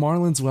sure the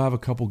Marlins will have a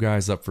couple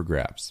guys up for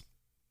grabs.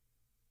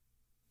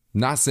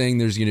 Not saying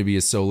there's going to be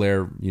a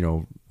Soler,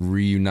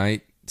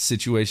 reunite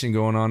situation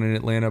going on in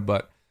Atlanta,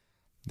 but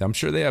I'm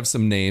sure they have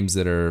some names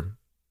that are,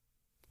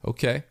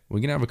 okay, we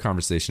can have a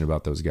conversation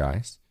about those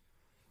guys.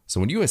 So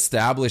when you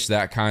establish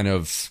that kind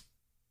of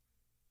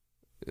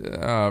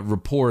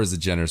rapport is a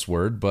generous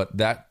word, but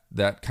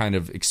that kind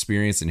of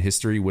experience and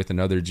history with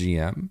another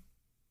GM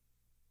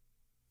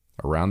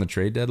around the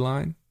trade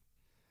deadline,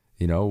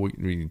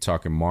 we're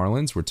talking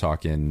Marlins, we're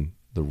talking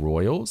the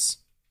Royals.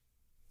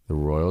 The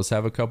Royals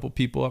have a couple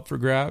people up for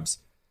grabs.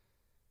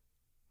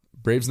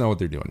 Braves know what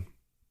they're doing.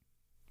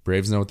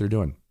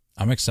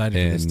 I'm excited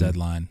for this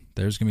deadline.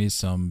 There's going to be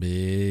some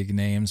big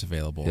names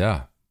available.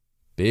 Yeah,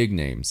 big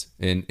names.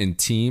 And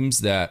teams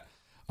that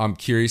I'm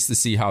curious to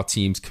see how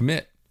teams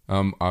commit.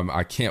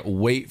 I can't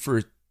wait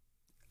for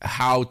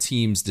how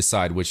teams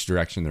decide which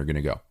direction they're going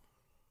to go.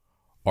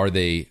 Are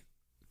they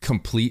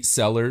complete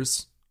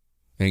sellers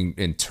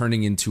and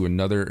turning into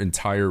another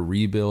entire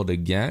rebuild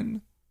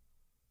again?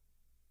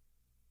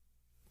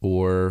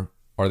 Or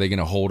are they going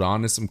to hold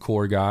on to some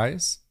core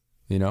guys?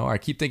 You know, I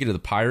keep thinking of the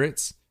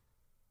Pirates.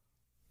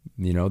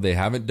 You know, they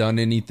haven't done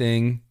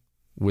anything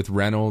with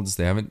Reynolds.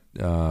 They haven't,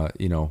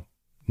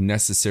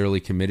 necessarily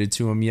committed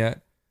to him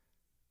yet.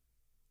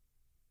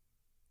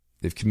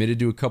 They've committed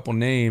to a couple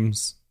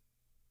names.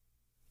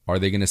 Are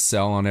they going to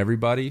sell on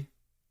everybody?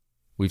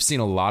 We've seen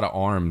a lot of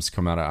arms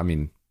come out of, I'm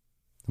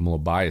a little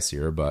biased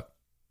here, but,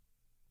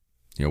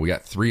 you know, we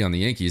got 3 on the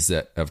Yankees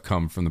that have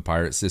come from the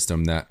Pirate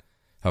system that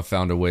have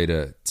found a way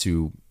to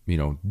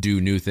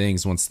do new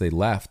things once they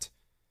left.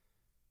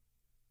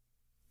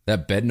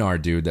 That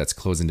Bednar dude that's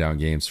closing down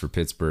games for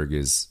Pittsburgh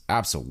is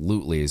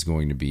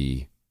going to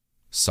be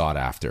sought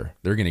after.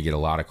 They're going to get a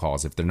lot of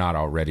calls if they're not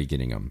already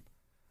getting them.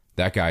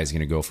 That guy is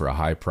going to go for a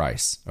high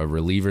price. A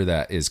reliever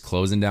that is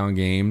closing down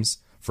games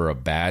for a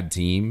bad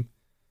team.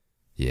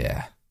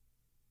 Yeah.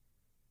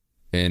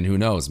 And who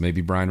knows,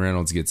 maybe Brian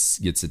Reynolds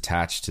gets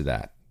attached to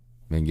that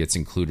and gets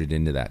included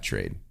into that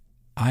trade.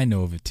 I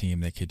know of a team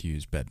that could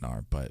use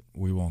Bednar, but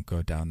we won't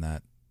go down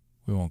that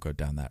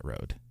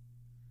road.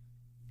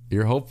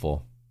 You're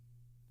hopeful.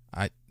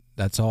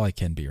 That's all I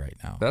can be right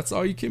now. That's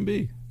all you can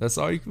be. That's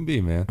all you can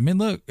be, man. I mean,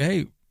 look,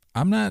 hey,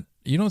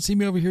 you don't see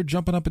me over here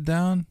jumping up and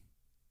down.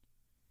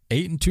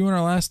 8-2 in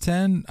our last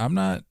 10.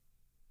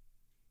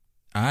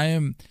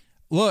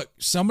 Look,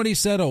 somebody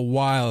said a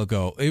while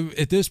ago,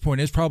 at this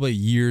point, it's probably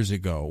years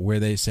ago, where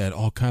they said,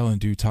 oh, Kyle and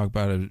Dude talk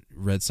about a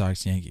Red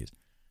Sox Yankees.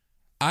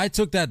 I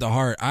took that to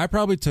heart. I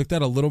probably took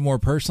that a little more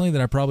personally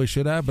than I probably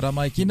should have, but I'm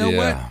like, you know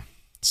what?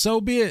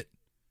 So be it.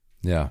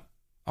 Yeah.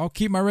 I'll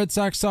keep my Red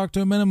Sox talk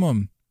to a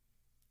minimum.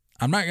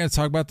 I'm not going to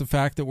talk about the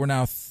fact that we're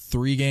now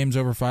 3 games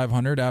over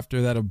 500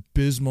 after that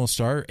abysmal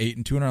start,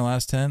 8-2 in our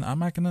last 10. I'm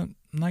not going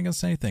to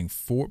say anything.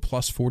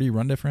 Plus 40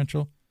 run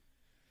differential.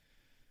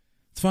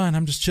 It's fine.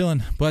 I'm just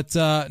chilling. But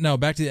no,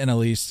 back to the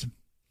NL East,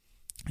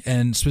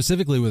 and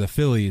specifically with the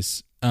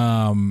Phillies.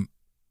 You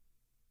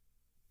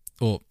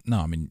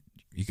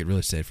could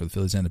really say it for the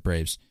Phillies and the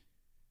Braves.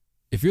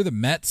 If you're the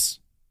Mets,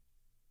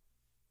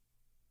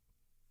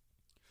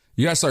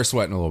 you gotta start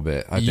sweating a little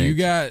bit. I think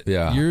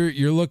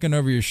you're looking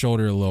over your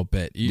shoulder a little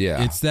bit.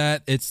 It's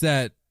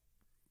that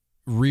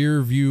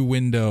rear view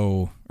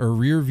window or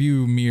rear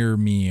view mirror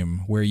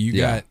meme where you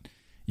got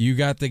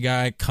the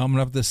guy coming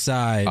up the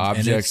side.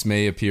 Objects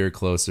may appear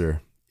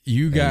closer.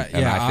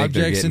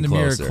 Objects in the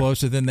mirror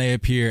closer than they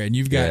appear, and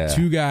you've got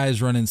 2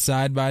 guys running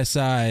side by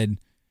side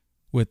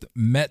with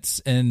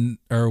Mets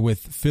with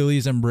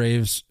Phillies and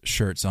Braves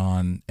shirts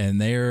on,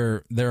 and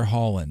they're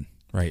hauling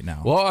right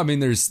now. Well, I mean,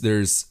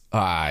 there's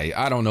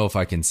I don't know if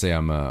I can say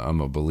I'm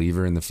a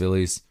believer in the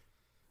Phillies.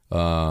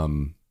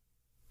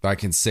 I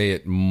can say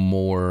it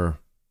more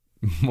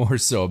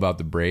so about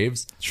the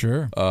Braves.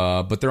 Sure.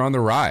 But they're on the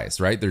rise,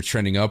 right? They're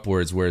trending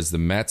upwards, whereas the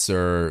Mets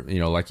are,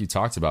 like you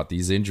talked about,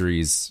 these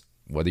injuries,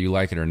 whether you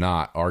like it or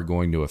not, are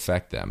going to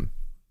affect them.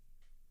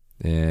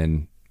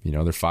 And, they're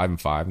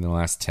 5-5 in the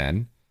last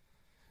 10.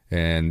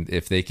 And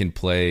if they can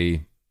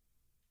play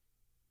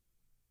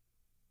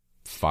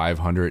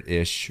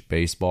 500-ish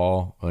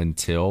baseball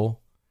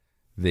until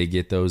they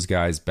get those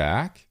guys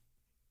back,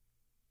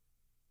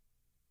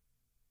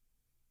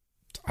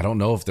 I don't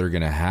know if they're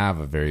going to have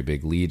a very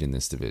big lead in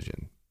this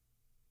division.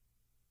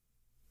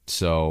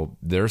 So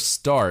their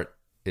start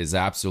is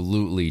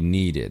absolutely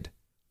needed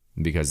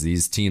because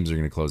these teams are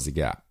going to close the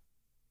gap.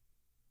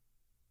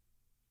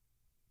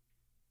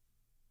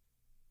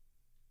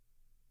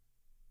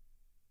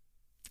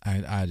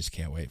 I just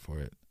can't wait for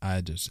it. I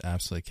just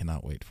absolutely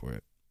cannot wait for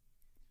it.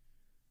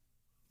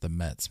 The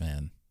Mets,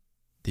 man.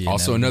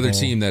 Also another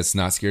team that's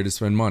not scared to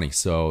spend money,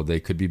 so they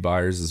could be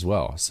buyers as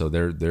well. So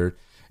they're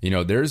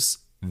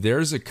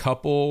there's a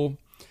couple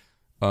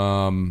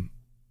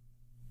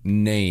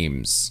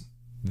names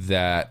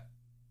that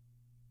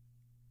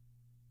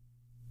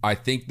I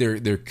think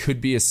there could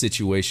be a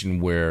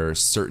situation where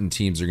certain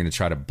teams are going to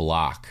try to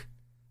block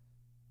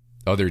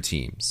other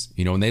teams.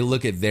 When they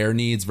look at their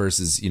needs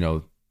versus,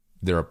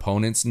 their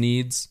opponent's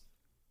needs,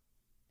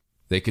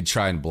 they could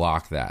try and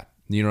block that.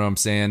 You know what I'm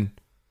saying?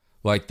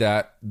 Like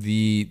that,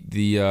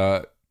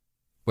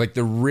 like the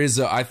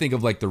Rizzo, I think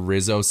of like the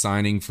Rizzo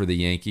signing for the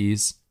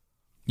Yankees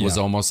was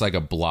almost like a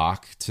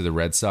block to the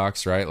Red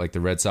Sox, right? Like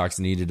the Red Sox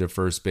needed a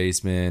first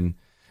baseman.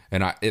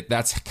 And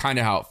that's kind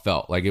of how it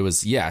felt. Like it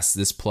was, yes,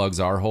 this plugs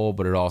our hole,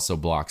 but it also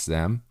blocks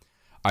them.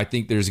 I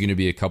think there's going to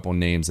be a couple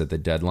names at the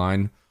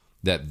deadline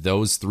that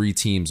those 3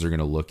 teams are going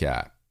to look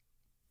at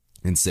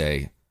and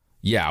say,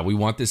 yeah, we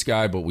want this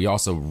guy, but we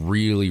also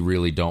really,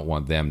 really don't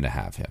want them to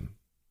have him.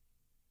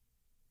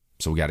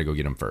 So we got to go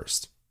get him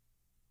first.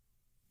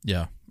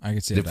 Yeah, I can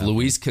see if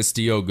Luis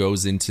Castillo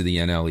goes into the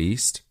NL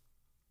East,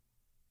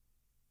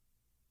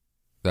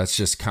 that's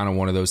just kind of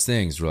one of those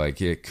things where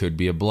like it could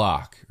be a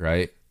block,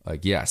 right?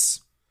 Like, yes.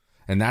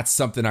 And that's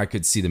something I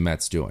could see the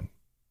Mets doing.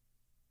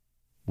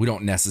 We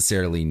don't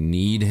necessarily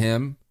need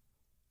him,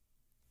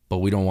 but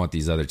we don't want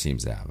these other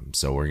teams to have him,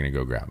 so we're going to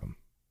go grab him.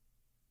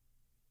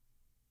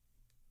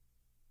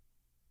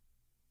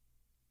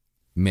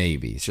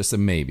 Maybe. It's just a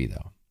maybe,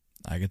 though.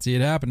 I could see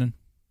it happening.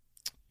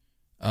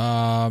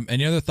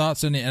 Any other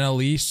thoughts on the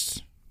NL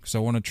East? Because I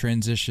want to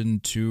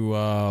transition to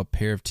a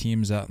pair of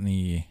teams out in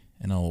the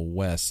NL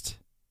West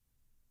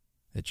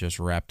that just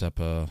wrapped up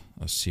a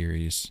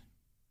series.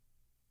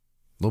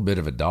 A little bit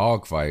of a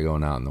dogfight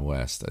going out in the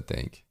West, I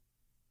think.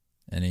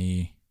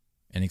 Any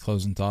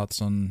closing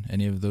thoughts on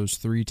any of those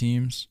three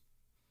teams?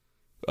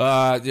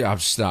 Yeah, I'm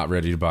just not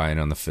ready to buy in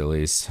on the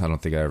Phillies. I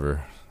don't think I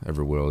ever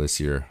will this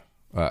year.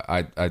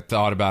 I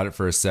thought about it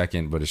for a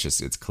second, but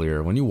it's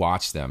clear when you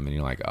watch them and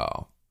you're like,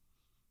 oh,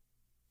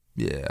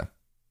 yeah,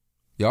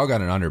 y'all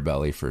got an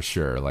underbelly for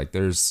sure. Like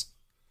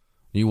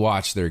you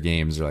watch their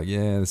games, they're like,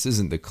 yeah, this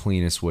isn't the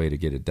cleanest way to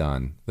get it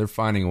done. They're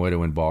finding a way to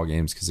win ball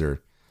games because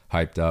they're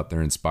hyped up,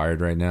 they're inspired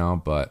right now.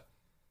 But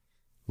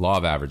law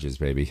of averages,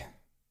 baby.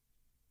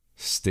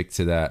 Stick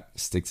to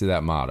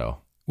that motto.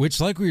 Which,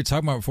 like we were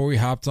talking about before we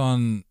hopped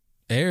on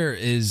air,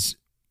 is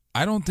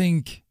I don't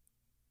think.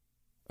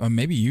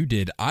 Maybe you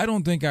did. I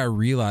don't think I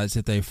realized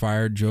that they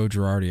fired Joe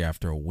Girardi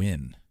after a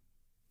win.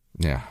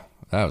 Yeah,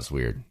 that was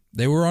weird.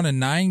 They were on a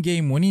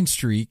 9-game winning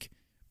streak,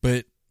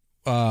 but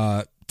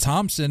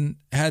Thompson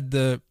had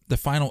the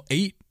final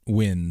 8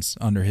 wins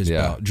under his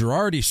belt.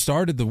 Girardi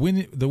started the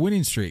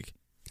winning streak.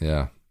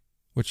 Yeah,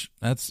 which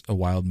that's a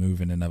wild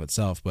move in and of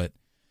itself. But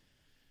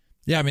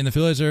yeah, I mean the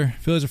Phillies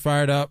are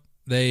fired up.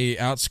 They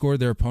outscored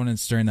their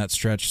opponents during that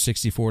stretch,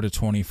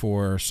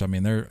 64-24. So I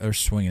mean they're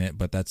swinging it,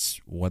 but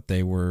that's what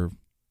they were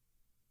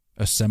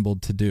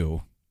assembled to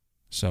do.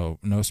 So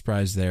no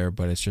surprise there,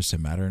 but it's just a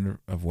matter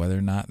of whether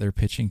or not their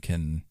pitching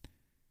can.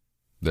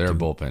 Their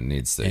bullpen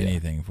needs to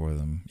anything for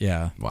them.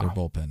 Yeah, wow. Their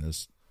bullpen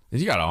is.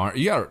 You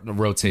got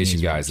rotation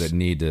guys that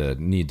need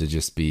to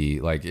just be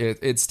like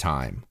it's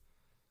time.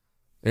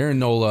 Aaron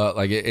Nola,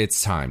 like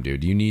it's time,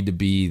 dude. You need to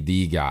be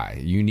the guy.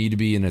 You need to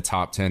be in a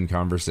top 10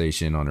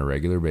 conversation on a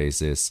regular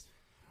basis.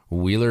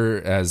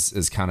 Wheeler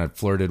has kind of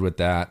flirted with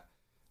that.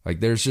 Like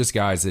there's just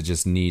guys that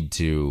just need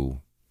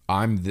to.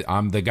 I'm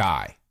the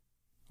guy.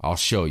 I'll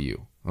show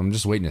you. I'm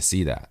just waiting to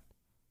see that.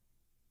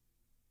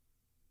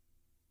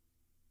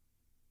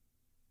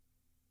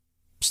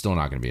 Still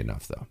not going to be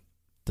enough, though.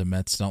 The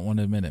Mets don't want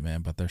to admit it,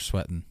 man, but they're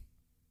sweating.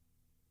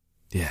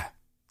 Yeah.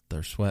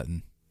 They're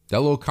sweating. That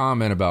little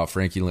comment about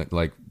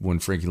like when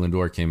Frankie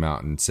Lindor came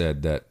out and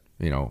said that,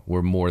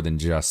 we're more than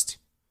just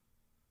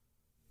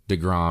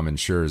DeGrom and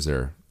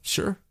Scherzer.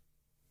 Sure,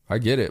 I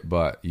get it,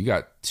 but you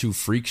got 2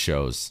 freak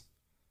shows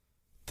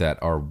that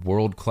are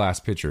world-class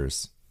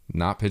pitchers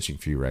not pitching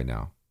for you right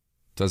now.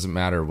 Doesn't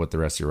matter what the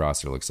rest of your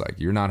roster looks like.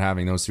 You're not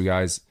having those 2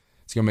 guys.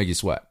 It's going to make you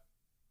sweat.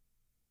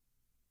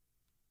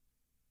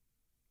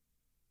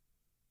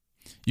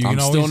 I'm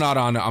still not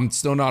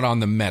on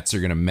the Mets are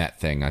going to Met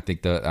thing. I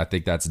think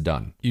that's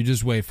done. You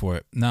just wait for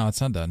it. No, it's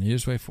not done. You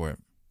just wait for it.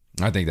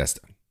 I think that's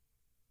done.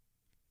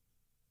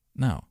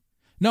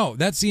 No,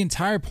 that's the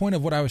entire point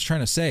of what I was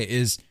trying to say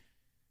is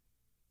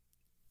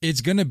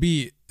it's going to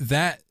be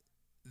that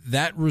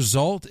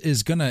result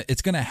is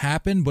it's gonna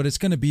happen, but it's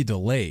gonna be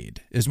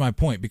delayed. Is my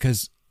point,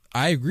 because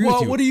I agree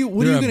with you. What are you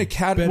going to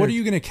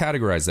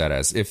categorize that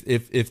as?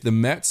 If the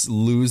Mets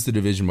lose the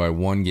division by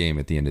 1 game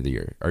at the end of the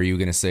year, are you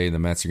going to say the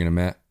Mets are going to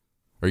Met?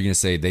 Are you going to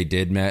say they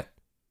did Met?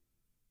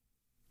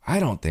 I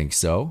don't think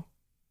so.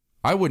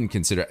 I wouldn't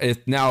consider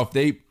if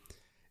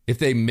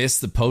they miss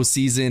the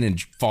postseason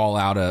and fall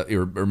out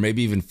or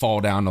maybe even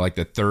fall down to like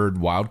the 3rd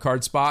wild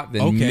card spot,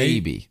 then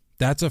maybe.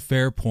 That's a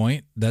fair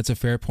point.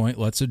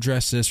 Let's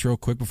address this real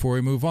quick before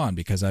we move on,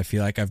 because I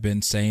feel like I've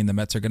been saying the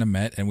Mets are going to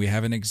Met, and we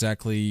haven't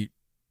exactly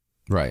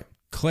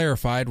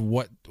clarified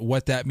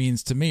what that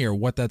means to me or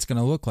what that's going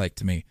to look like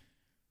to me.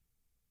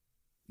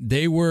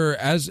 They were,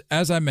 as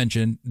I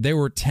mentioned, they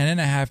were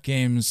 10.5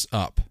 games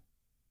up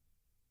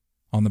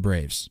on the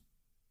Braves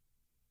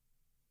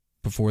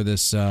before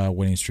this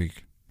winning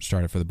streak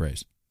started for the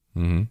Braves.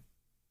 Mm-hmm.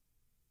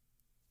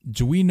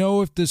 Do we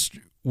know if this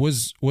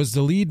was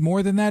the lead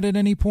more than that at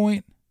any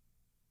point?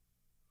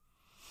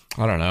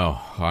 I don't know.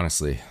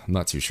 Honestly, I'm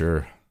not too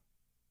sure.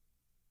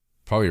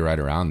 Probably right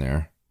around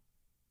there.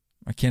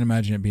 I can't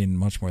imagine it being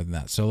much more than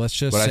that. So let's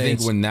just say. But I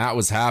think when that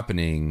was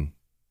happening.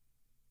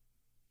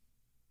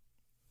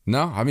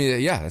 No, I mean,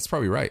 yeah, that's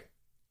probably right.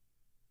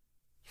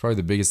 It's probably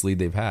the biggest lead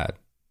they've had.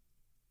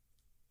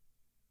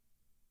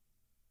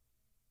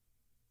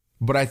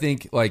 But I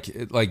think like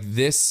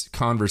this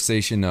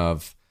conversation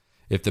of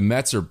if the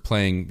Mets are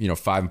playing,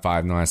 5-5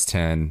 in the last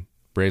 10,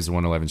 Braves have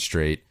won 11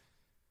 straight,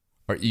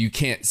 or you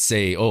can't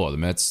say, oh, the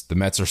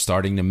Mets are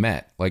starting to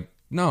Met. Like,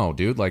 no,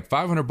 dude, like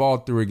 500 ball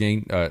through a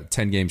game,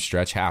 10-game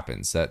stretch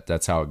happens.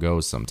 That's how it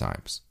goes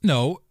sometimes.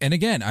 No, and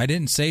again, I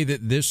didn't say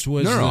that this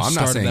was no, the I'm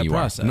start not saying of that you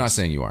process. Are. I'm not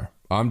saying you are.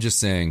 I'm just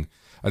saying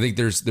I think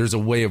there's a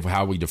way of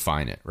how we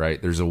define it, right?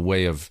 There's a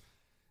way of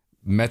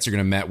Mets are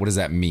going to Met. What does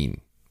that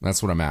mean?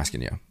 That's what I'm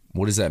asking you.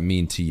 What does that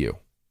mean to you?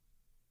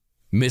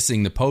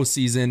 Missing the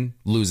postseason,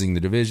 losing the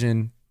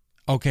division.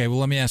 Okay, well,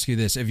 let me ask you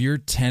this. If you're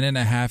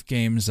 10.5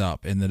 games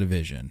up in the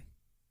division,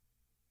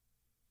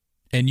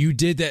 and you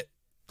did that,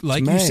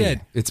 like you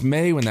said. It's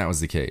May when that was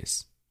the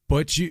case.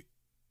 But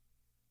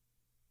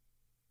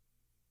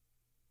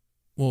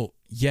well,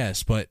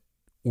 yes, but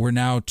we're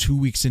now 2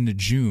 weeks into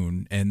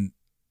June, and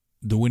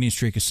the winning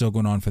streak is still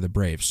going on for the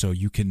Braves. So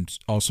you can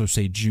also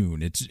say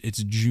June.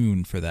 It's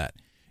June for that.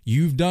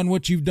 You've done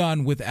what you've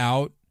done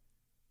without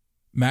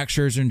Max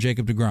Scherzer and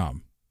Jacob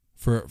deGrom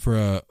for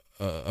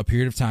a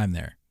period of time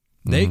there.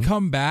 They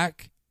come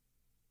back,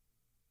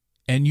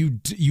 and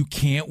you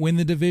can't win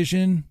the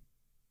division.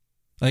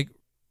 Like,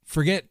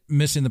 forget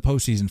missing the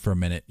postseason for a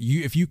minute.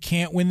 If you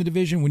can't win the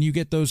division when you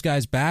get those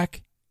guys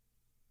back,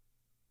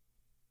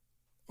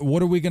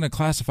 what are we going to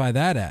classify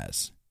that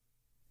as?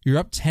 You're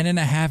up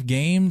 10.5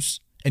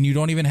 games, and you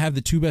don't even have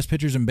the 2 best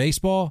pitchers in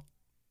baseball,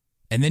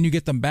 and then you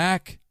get them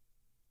back?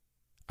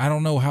 I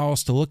don't know how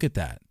else to look at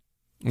that.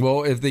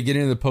 Well, if they get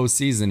into the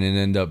postseason and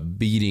end up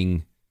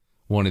beating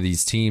one of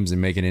these teams and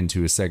make it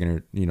into a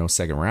second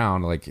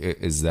round, like,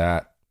 is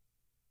that?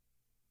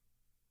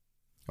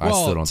 Well,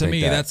 I still don't to think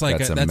me, that's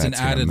an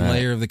added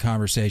layer of the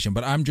conversation.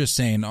 But I'm just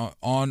saying,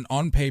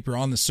 on paper,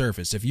 on the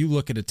surface, if you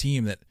look at a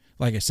team that,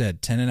 like I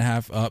said,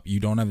 10.5 up,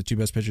 you don't have the 2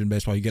 best pitchers in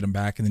baseball, you get them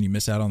back, and then you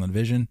miss out on the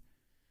division,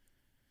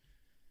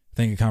 I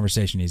think a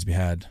conversation needs to be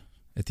had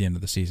at the end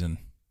of the season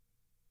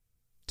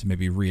to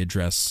maybe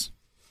readdress.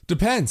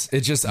 Depends.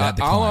 It's just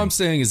all I'm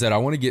saying is that I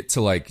want to get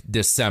to like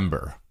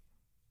December,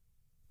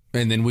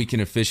 and then we can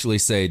officially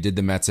say, did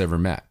the Mets ever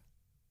met?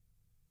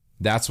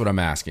 That's what I'm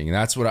asking.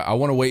 That's what I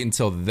want to wait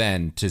until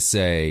then to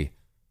say,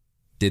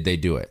 did they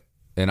do it?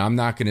 And I'm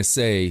not going to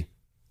say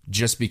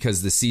just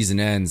because the season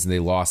ends and they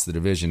lost the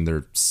division,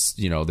 they're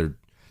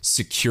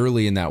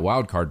securely in that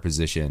wild card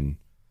position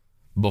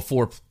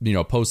before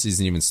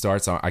postseason even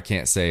starts. I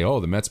can't say, oh,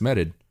 the Mets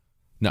metted.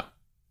 No,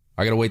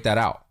 I got to wait that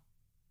out.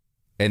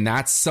 And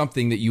that's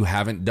something that you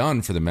haven't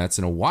done for the Mets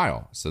in a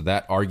while. So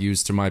that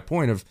argues to my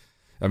point of,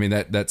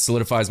 that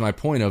solidifies my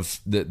point of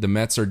the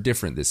Mets are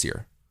different this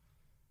year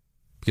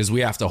because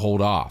we have to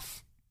hold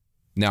off.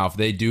 Now, if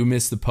they do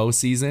miss the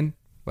postseason,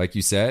 like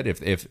you said,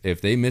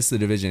 if they miss the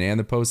division and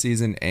the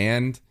postseason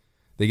and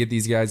they get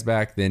these guys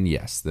back, then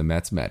yes, the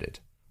Mets metted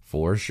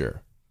for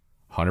sure.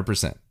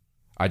 100%.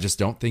 I just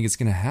don't think it's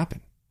going to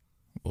happen.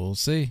 We'll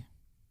see.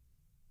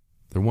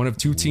 They're one of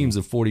 2 teams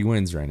of 40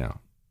 wins right now.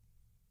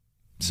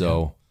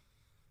 So,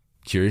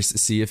 curious to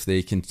see if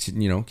they can,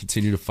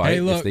 continue to fight.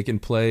 Hey, look, if they can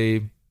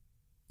play.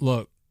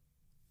 Look,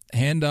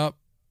 hand up,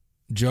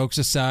 jokes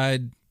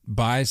aside,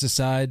 bias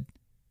aside,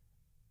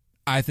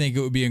 I think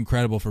it would be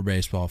incredible for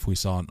baseball if we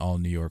saw an all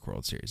New York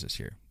World Series this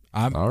year.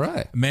 I'm all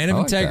right. Man of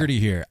integrity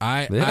here.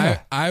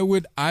 I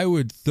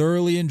would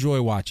thoroughly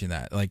enjoy watching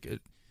that. Like,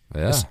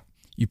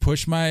 you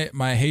push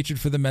my hatred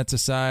for the Mets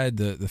aside,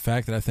 the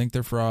fact that I think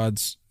they're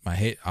frauds,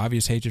 my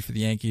obvious hatred for the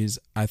Yankees.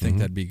 I think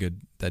that'd be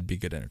good. That'd be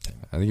good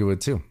entertainment. I think it would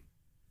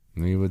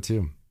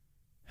too.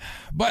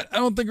 But I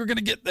don't think we're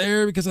gonna get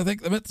there because I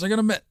think the Mets are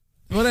gonna met.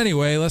 But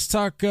anyway, let's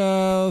talk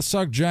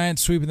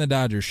Giants sweeping the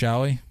Dodgers,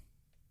 shall we?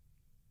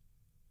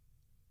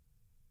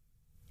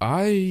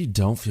 I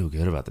don't feel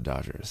good about the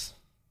Dodgers.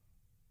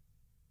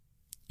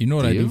 You know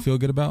what I do feel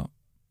good about?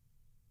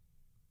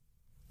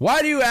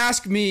 Why do you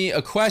ask me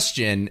a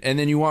question and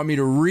then you want me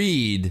to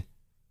read?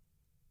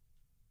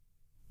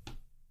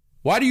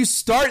 Why do you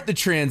start the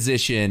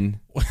transition?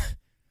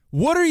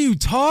 What are you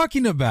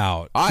talking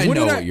about? I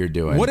know what you're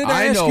doing. What did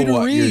I ask you to read? I know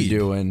what you're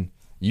doing.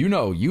 You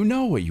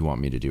know what you want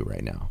me to do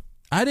right now.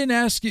 I didn't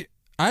ask you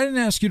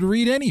to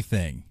read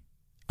anything.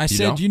 I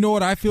said, do you know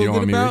what I feel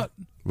good about?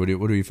 What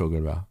do you feel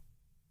good about?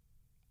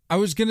 I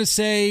was going to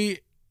say,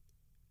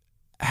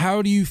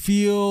 how do you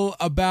feel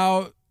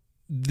about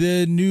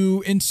the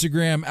new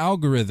Instagram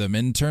algorithm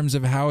in terms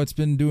of how it's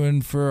been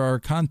doing for our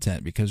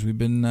content? Because we've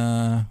been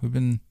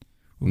blowing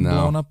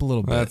up a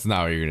little bit. That's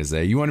not what you're going to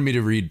say. You wanted me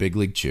to read Big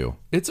League Chew.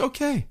 It's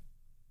okay.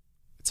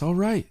 It's all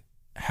right.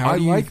 I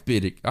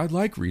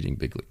like reading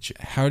Big League Chew.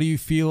 How do you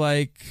feel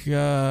like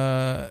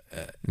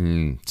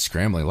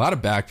scrambling? A lot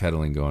of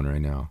backpedaling going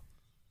right now.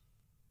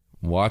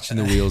 Watching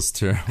the wheels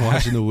turn.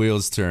 Watching the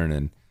wheels turn.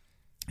 And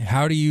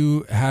how do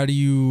you? Do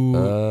you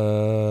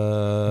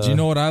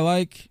know what I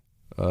like?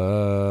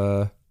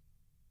 Do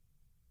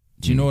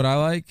you know what I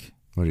like?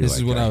 What do you this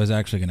like, is what guy? I was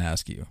actually going to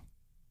ask you.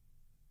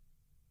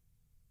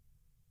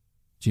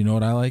 Do you know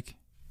what I like?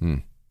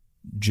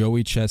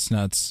 Joey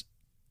Chestnut's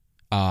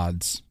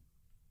odds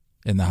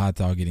in the hot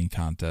dog eating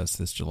contest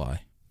this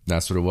July.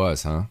 That's what it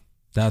was, huh?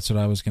 That's what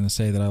I was going to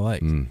say that I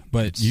liked.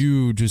 But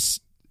you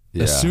just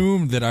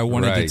assumed that I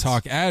wanted to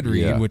talk ad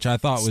read, which I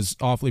thought was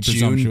awfully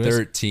presumptuous.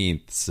 June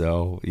 13th.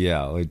 So,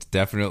 yeah, we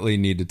definitely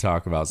need to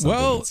talk about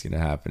something that's going to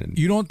happen.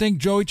 You don't think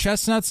Joey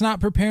Chestnut's not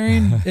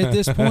preparing at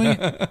this point?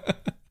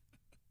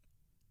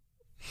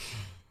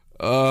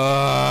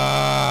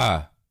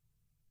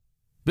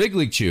 Big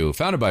League Chew,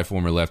 founded by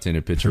former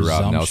left-handed pitcher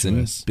Rob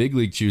Nelson. Big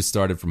League Chew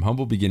started from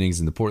humble beginnings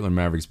in the Portland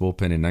Mavericks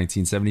bullpen in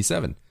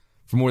 1977.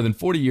 For more than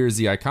 40 years,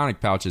 the iconic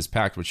pouches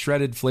packed with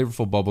shredded,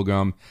 flavorful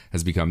bubblegum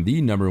has become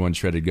the #1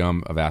 shredded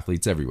gum of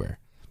athletes everywhere.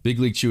 Big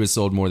League Chew has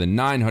sold more than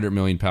 900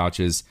 million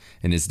pouches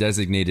and is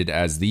designated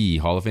as the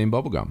Hall of Fame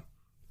bubblegum.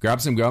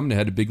 Grab some gum to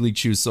head to Big League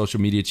Chew's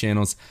social media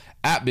channels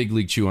at Big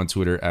League Chew on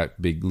Twitter,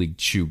 at Big League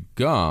Chew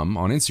Gum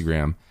on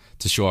Instagram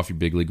to show off your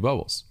Big League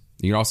bubbles.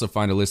 You can also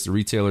find a list of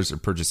retailers or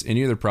purchase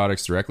any of their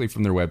products directly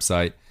from their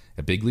website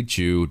at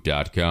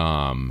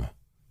BigLeagueChew.com.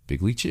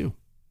 Big League Chew.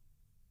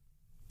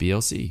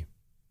 BLC.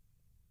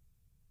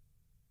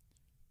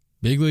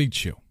 Big League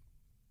Chew.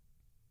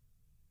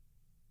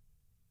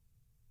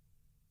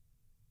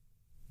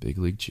 Big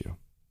League Chew.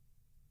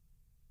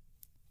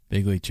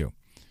 Big League Chew.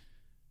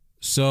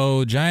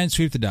 So, Giants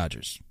sweep the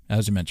Dodgers,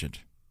 as you mentioned.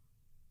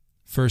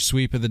 First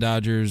sweep of the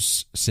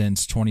Dodgers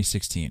since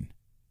 2016,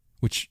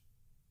 which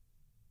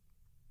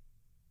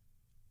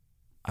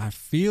I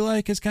feel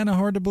like is kind of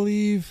hard to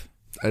believe.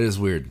 That is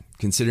weird.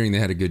 Considering they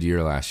had a good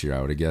year last year, I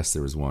would have guessed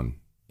there was one.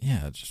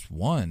 Yeah, just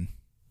one.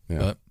 Yeah.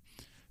 But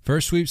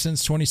first sweep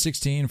since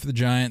 2016 for the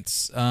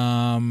Giants.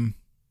 Let's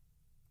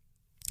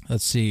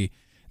see.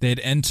 They had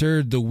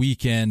entered the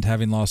weekend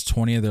having lost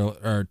 12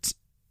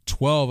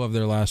 of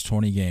their last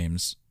 20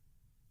 games.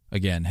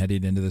 Again,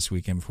 heading into this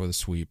weekend before the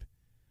sweep.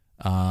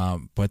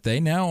 But they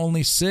now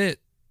only sit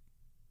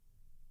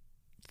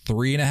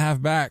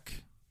 3.5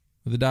 back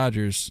with the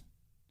Dodgers,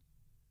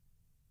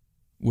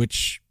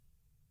 which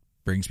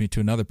brings me to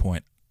another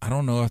point. I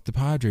don't know if the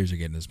Padres are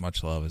getting as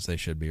much love as they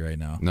should be right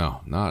now.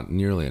 No, not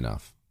nearly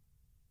enough.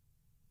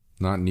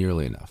 Not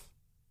nearly enough.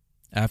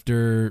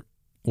 After,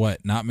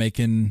 not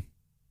making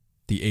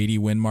the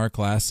 80-win mark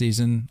last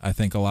season, I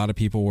think a lot of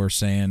people were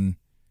saying,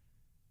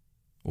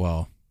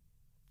 well,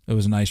 it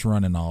was a nice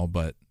run and all,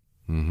 but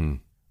we're going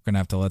to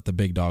have to let the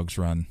big dogs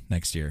run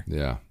next year.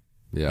 Yeah.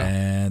 Yeah.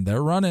 And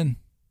they're running.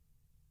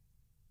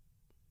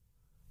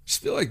 I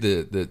just feel like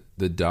the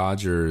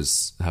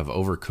Dodgers have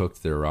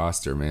overcooked their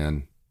roster,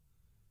 man.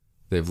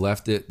 They've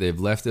left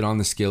it on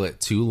the skillet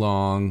too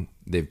long.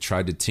 They've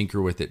tried to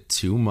tinker with it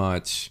too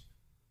much.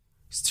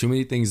 There's too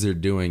many things they're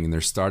doing, and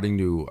they're starting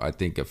to, I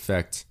think,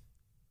 affect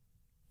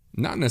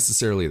not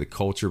necessarily the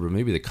culture, but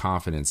maybe the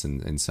confidence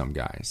in some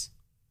guys.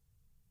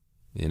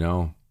 You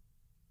know?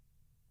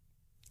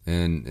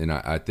 And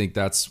I think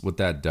that's what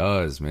that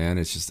does, man.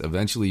 It's just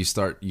eventually you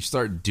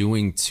start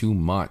doing too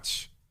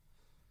much.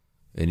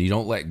 And you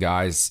don't let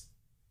guys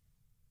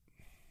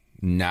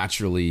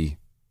naturally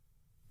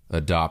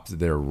adopt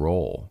their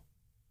role.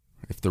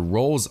 If the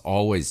role's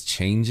always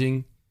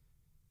changing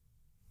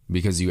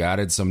because you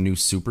added some new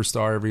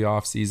superstar every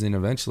offseason,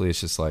 eventually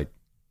it's just like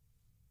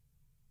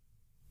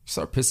you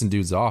start pissing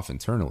dudes off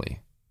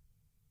internally.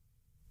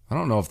 I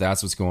don't know if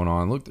that's what's going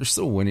on. Look, they're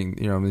still winning.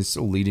 They're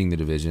still leading the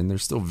division. They're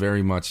still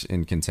very much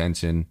in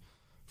contention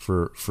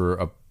for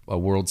a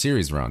World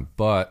Series run.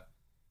 But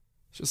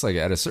it's just like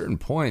at a certain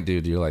point,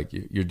 dude,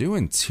 you're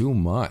doing too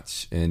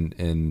much,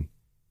 and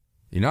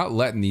you're not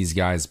letting these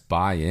guys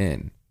buy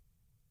in.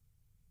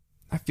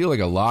 I feel like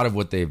a lot of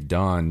what they've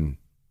done,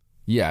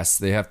 yes,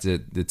 they have to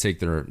take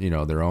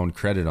their own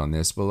credit on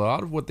this, but a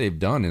lot of what they've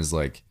done is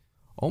like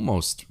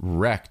almost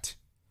wrecked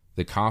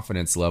the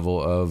confidence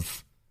level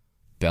of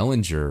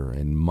Bellinger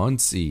and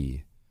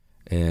Muncy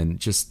and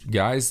just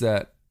guys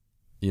that,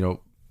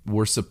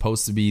 were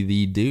supposed to be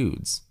the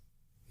dudes.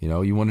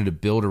 You wanted to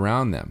build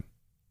around them.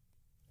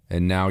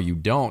 And now you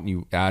don't.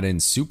 You add in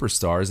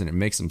superstars and it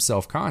makes them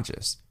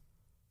self-conscious.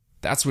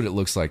 That's what it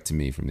looks like to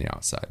me from the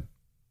outside.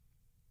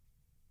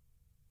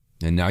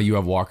 And now you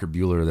have Walker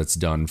Buehler that's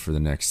done for the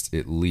next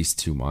at least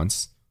 2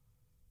 months.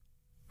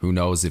 Who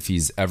knows if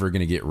he's ever going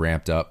to get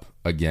ramped up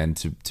again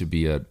to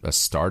be a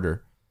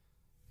starter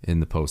in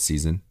the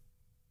postseason.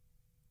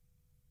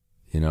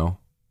 There's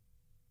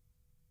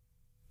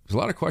a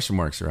lot of question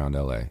marks around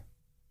LA.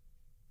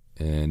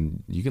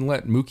 And you can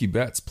let Mookie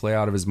Betts play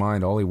out of his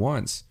mind all he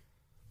wants.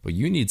 But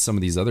you need some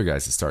of these other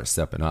guys to start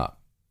stepping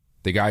up.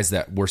 The guys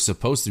that were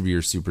supposed to be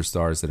your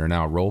superstars that are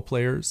now role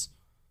players.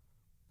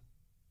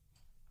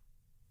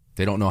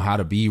 They don't know how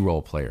to be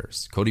role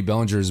players. Cody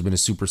Bellinger has been a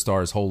superstar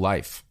his whole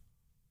life.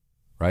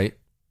 Right?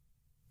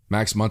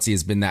 Max Muncy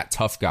has been that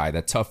tough guy,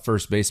 that tough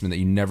first baseman that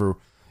you never,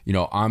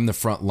 I'm the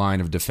front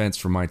line of defense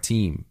for my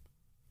team.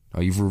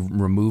 You've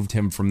removed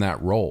him from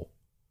that role.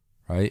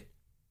 Right?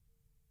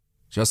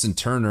 Justin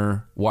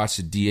Turner watched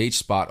a DH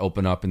spot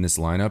open up in this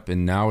lineup,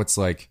 and now it's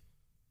like,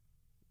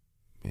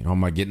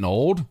 am I getting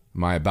old?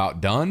 Am I about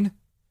done?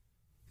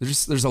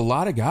 There's a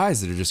lot of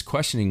guys that are just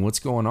questioning what's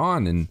going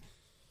on, and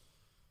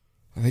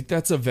I think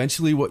that's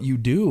eventually what you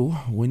do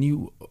when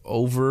you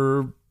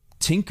over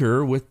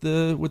tinker with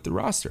the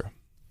roster.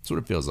 That's what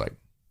it feels like.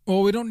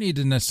 Well, we don't need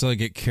to necessarily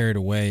get carried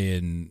away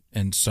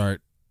and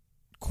start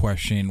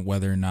questioning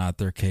whether or not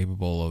they're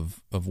capable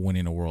of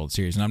winning a World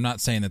Series. And I'm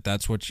not saying that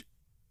that's what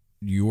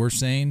you're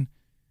saying,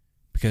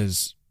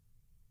 because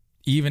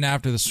even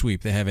after the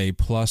sweep, they have a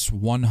plus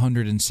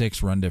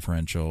 106 run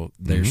differential.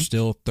 They're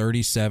still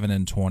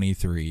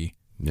 37-23.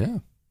 Yeah.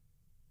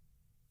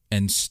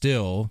 And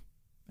still,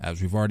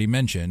 as we've already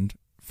mentioned,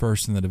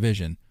 first in the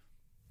division.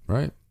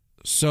 Right.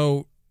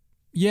 So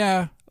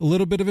Yeah, a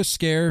little bit of a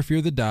scare if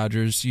you're the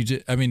Dodgers. You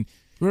look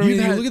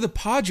at the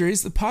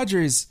Padres. The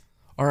Padres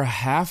are a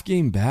half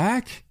game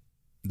back.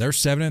 They're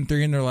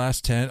 7-3 in their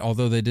last 10,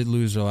 although they did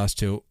lose their last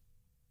 2.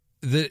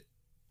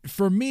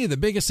 For me, the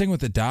biggest thing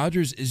with the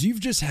Dodgers is you've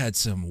just had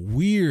some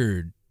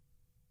weird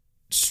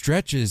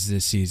stretches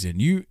this season.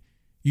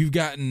 You've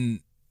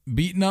gotten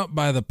beaten up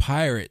by the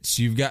Pirates.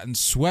 You've gotten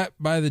swept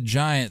by the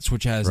Giants,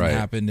 which hasn't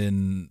happened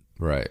in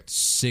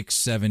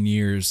 6-7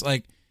 years.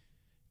 Like,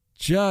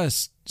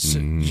 just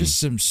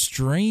some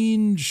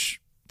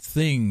strange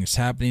things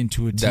happening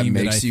to a team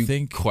that makes you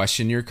think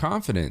question your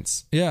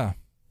confidence. Yeah,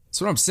 that's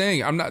what I'm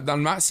saying. I'm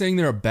not saying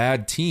they're a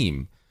bad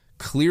team.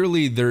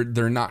 Clearly,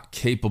 they're not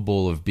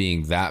capable of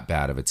being that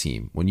bad of a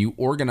team. When you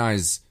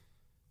organize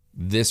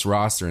this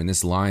roster and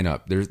this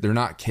lineup, they're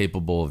not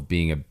capable of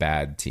being a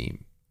bad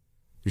team.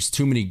 There's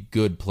too many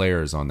good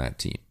players on that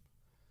team.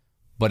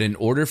 But in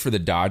order for the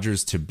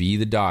Dodgers to be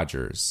the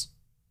Dodgers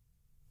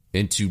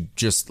and to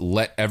just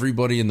let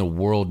everybody in the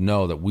world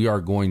know that we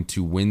are going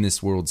to win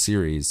this World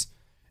Series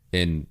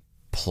and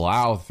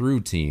plow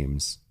through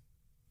teams,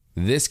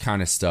 this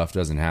kind of stuff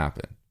doesn't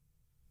happen.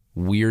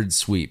 Weird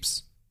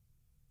sweeps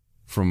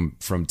from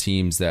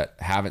teams that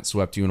haven't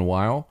swept you in a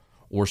while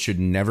or should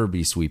never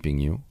be sweeping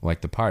you like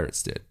the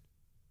Pirates did.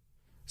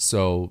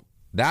 So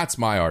that's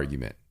my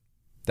argument.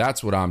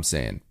 That's what I'm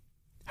saying.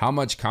 How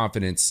much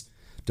confidence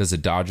does a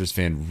Dodgers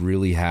fan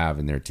really have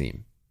in their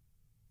team?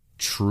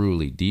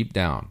 Truly, deep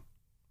down.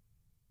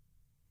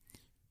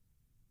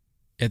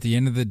 At the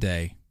end of the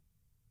day,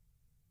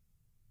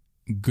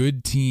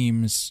 good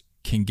teams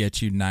can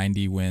get you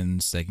 90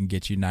 wins. They can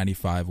get you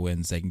 95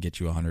 wins. They can get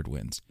you 100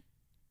 wins.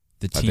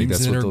 The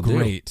teams that are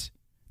great,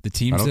 the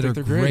teams that are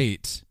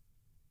great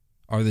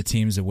are the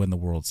teams that win the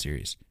World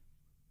Series.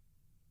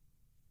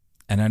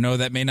 And I know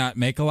that may not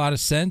make a lot of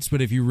sense,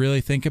 but if you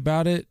really think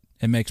about it,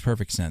 it makes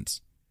perfect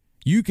sense.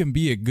 You can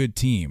be a good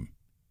team,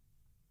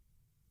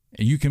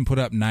 and you can put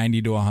up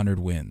 90 to 100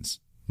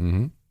 wins.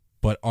 Mm-hmm.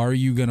 But are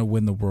you going to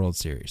win the World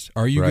Series?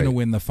 Are you going to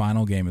win the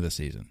final game of the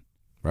season?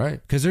 Right.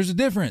 Because there's a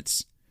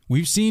difference.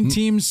 We've seen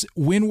teams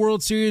win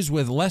World Series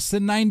with less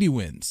than 90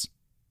 wins.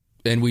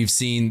 And we've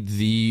seen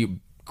the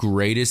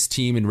greatest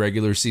team in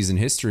regular season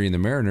history in the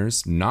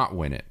Mariners not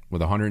win it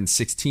with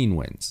 116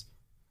 wins.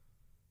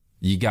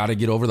 You got to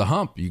get over the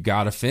hump. You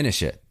got to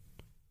finish it.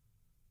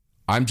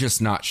 I'm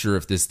just not sure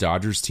if this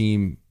Dodgers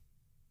team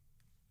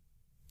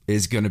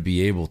is going to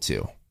be able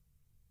to.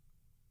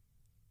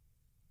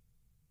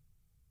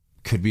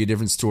 Could be a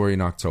different story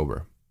in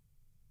October.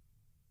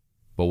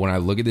 But when I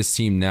look at this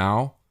team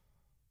now,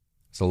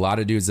 there's a lot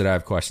of dudes that I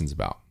have questions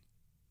about.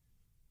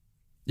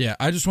 Yeah,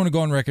 I just want to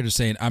go on record as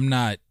saying I'm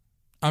not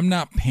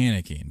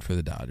panicking for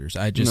the Dodgers.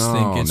 I just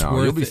think it's worth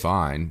it. You'll be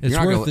fine. It's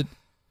worth it.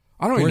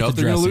 I don't even know if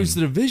they're going to lose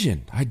the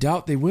division. I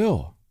doubt they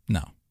will.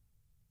 No.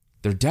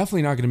 They're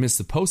definitely not going to miss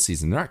the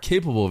postseason. They're not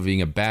capable of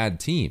being a bad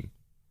team.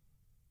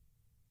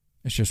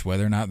 It's just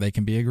whether or not they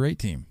can be a great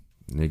team.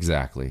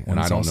 Exactly. And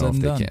I don't know if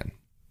they can.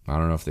 I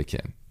don't know if they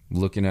can.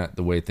 Looking at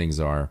the way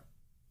things are,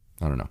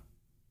 I don't know.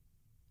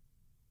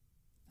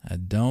 I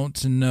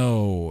don't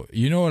know.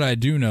 You know what I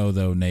do know,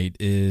 though, Nate,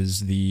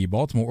 is the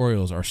Baltimore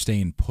Orioles are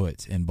staying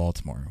put in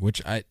Baltimore,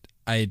 which I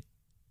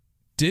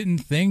didn't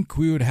think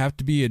we would have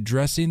to be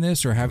addressing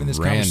this or having this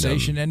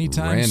conversation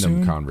anytime soon.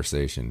 Random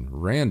conversation.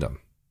 Random.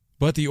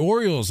 But the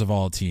Orioles, of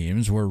all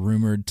teams, were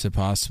rumored to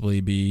possibly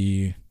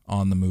be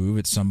on the move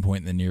at some point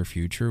in the near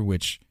future,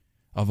 which,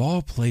 of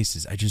all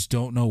places, I just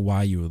don't know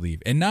why you would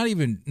leave. And not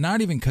even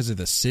because of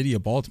the city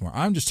of Baltimore.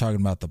 I'm just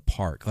talking about the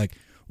park. Like,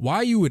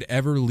 why you would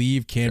ever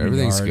leave Camden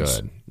Yards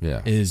good.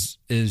 Yeah. is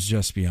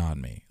just beyond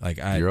me. Like,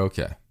 you're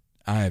okay.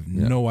 I have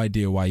no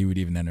idea why you would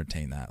even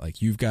entertain that.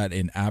 Like, you've got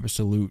an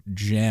absolute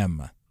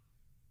gem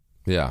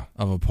of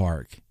a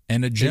park.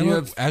 And a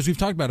gem, as we've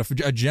talked about,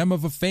 a gem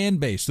of a fan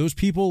base. Those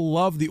people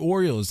love the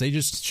Orioles. They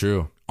just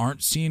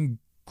aren't seeing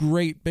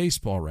great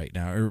baseball right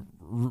now, or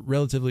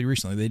relatively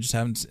recently. They just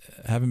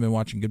haven't been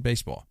watching good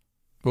baseball.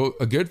 Well,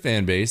 a good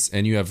fan base,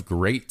 and you have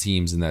great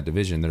teams in that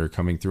division that are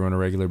coming through on a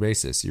regular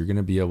basis. You're going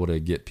to be able to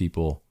get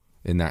people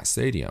in that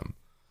stadium.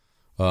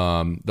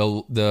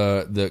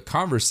 The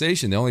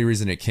conversation, the only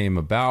reason it came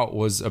about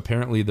was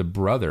apparently the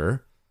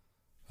brother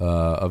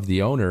of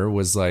the owner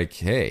was like,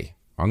 hey,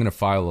 I'm going to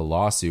file a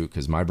lawsuit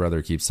because my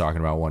brother keeps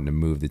talking about wanting to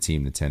move the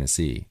team to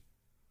Tennessee.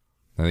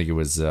 I think it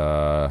was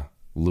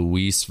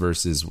Luis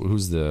versus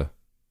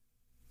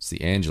it's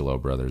the Angelo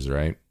brothers,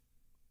 right?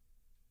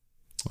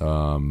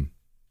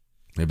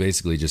 They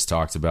basically just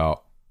talked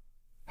about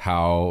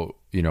how,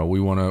 we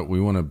want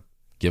to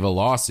give a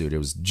lawsuit. It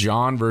was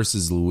John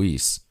versus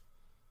Luis.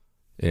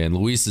 And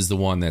Luis is the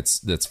one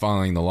that's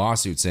filing the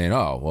lawsuit saying,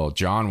 oh, well,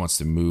 John wants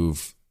to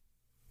move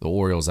the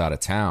Orioles out of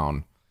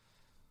town.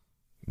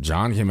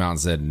 John came out and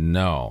said,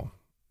 no,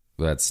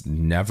 that's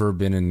never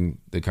been in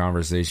the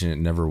conversation. It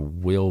never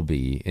will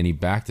be. And he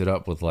backed it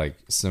up with like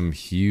some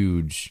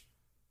huge,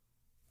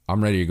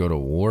 I'm ready to go to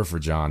war for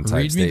John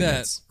type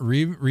statements.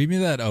 Read me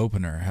that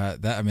opener.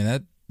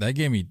 That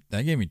gave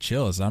me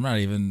chills. I'm not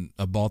even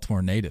a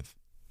Baltimore native.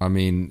 I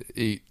mean,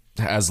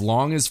 as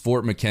long as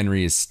Fort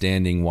McHenry is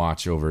standing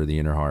watch over the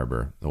Inner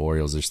Harbor, the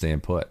Orioles are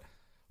staying put.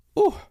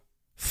 Ooh.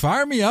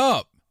 Fire me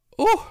up.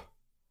 Ooh.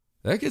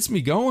 That gets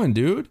me going,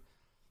 dude.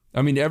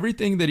 I mean,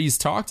 everything that he's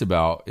talked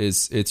about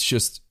it's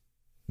just,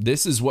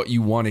 this is what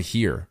you want to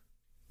hear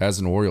as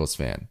an Orioles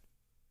fan.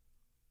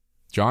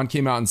 John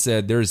came out and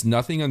said, there is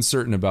nothing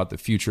uncertain about the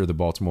future of the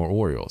Baltimore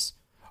Orioles.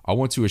 I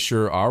want to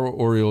assure our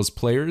Orioles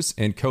players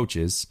and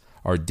coaches,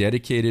 our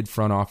dedicated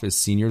front office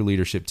senior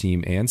leadership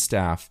team and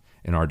staff,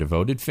 and our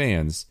devoted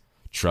fans,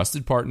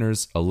 trusted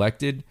partners,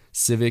 elected,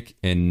 civic,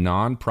 and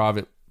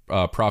non-profit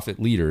profit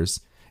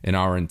leaders, and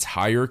our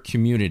entire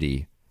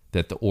community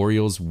that the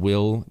Orioles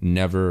will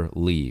never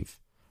leave.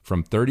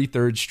 From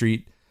 33rd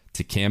Street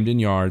to Camden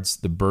Yards,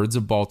 the Birds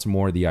of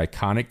Baltimore, the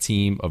iconic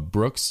team of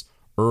Brooks,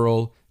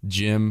 Earl,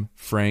 Jim,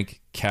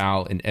 Frank,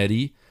 Cal, and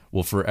Eddie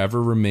will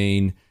forever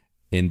remain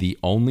in the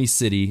only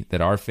city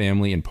that our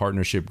family and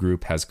partnership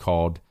group has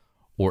called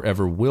or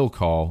ever will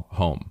call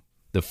home.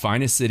 The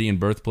finest city and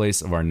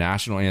birthplace of our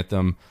national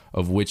anthem,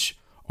 of which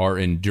we are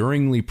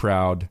enduringly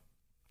proud,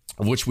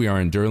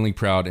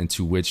 and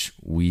to which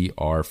we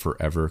are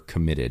forever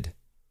committed.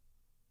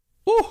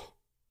 Woo!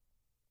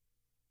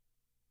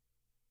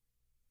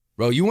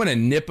 Bro, you want to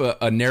nip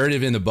a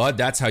narrative in the bud?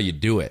 That's how you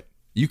do it.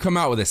 You come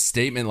out with a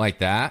statement like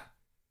that.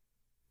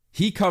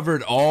 He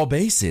covered all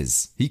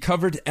bases. He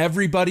covered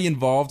everybody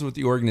involved with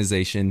the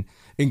organization,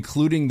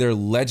 including their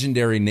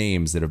legendary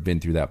names that have been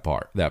through that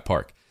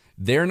park.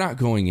 They're not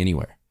going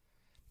anywhere.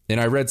 And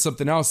I read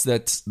something else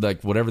that's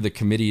like whatever the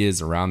committee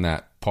is around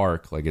that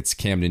park, like it's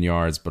Camden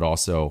Yards, but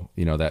also,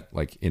 you know, that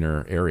like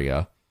inner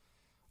area,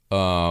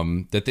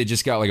 that they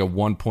just got like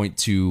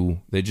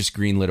they just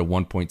greenlit a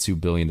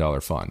 $1.2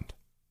 billion fund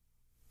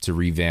to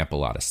revamp a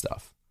lot of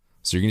stuff.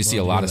 So you're going to see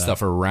a lot of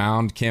stuff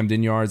around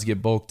Camden Yards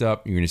get bulked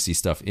up. You're going to see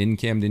stuff in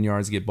Camden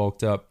Yards get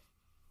bulked up.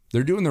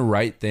 They're doing the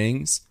right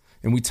things.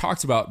 And we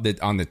talked about that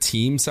on the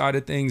team side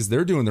of things.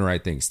 They're doing the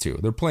right things too.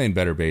 They're playing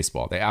better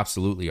baseball. They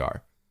absolutely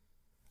are.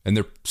 And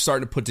they're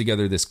starting to put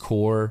together this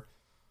core.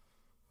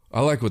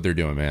 I like what they're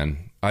doing,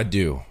 man. I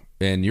do.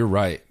 And you're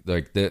right.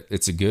 Like that,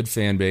 it's a good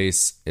fan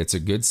base. It's a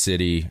good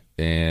city.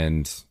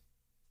 And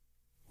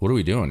what are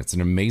we doing? It's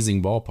an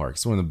amazing ballpark.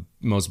 It's one of the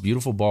most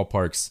beautiful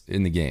ballparks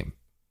in the game.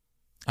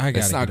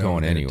 It's not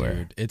going anywhere.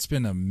 Dude. It's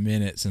been a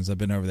minute since I've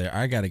been over there.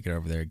 I got to get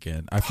over there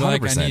again. I feel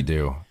like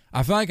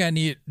I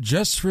need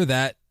just for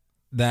that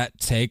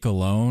take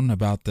alone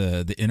about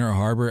the Inner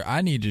Harbor.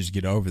 I need to just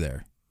get over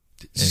there.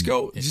 Just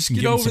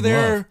get over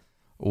there. Love.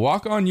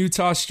 Walk on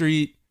Utah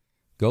Street.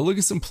 Go look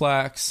at some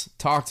plaques.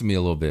 Talk to me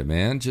a little bit,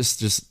 man.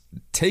 Just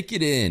take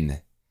it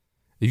in.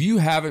 If you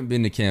haven't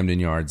been to Camden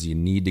Yards, you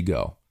need to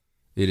go.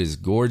 It is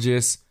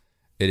gorgeous.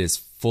 It is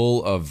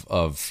full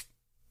of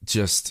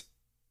just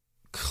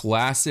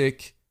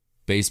classic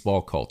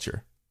baseball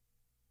culture.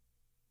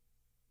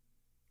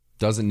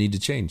 Doesn't need to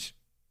change.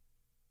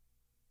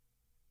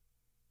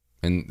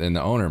 And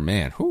the owner,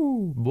 man,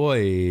 whoo,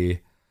 boy,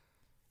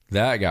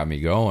 that got me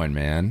going,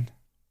 man.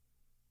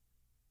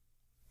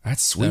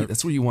 That's sweet.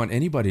 That's what you want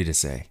anybody to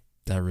say.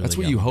 That's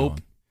what you hope.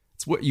 Going.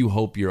 It's what you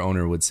hope your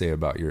owner would say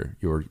about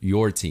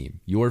your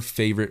team, your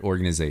favorite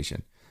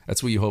organization.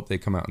 That's what you hope they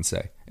come out and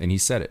say. And he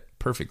said it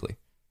perfectly.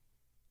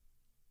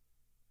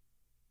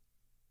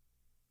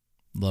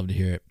 Love to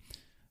hear it.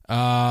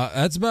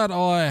 That's about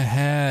all I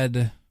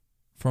had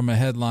from a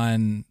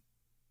headline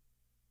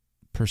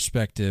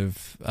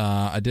perspective.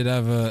 I did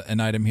have an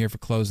item here for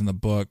closing the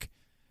book,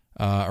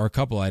 or a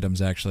couple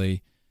items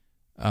actually.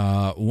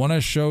 Want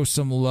to show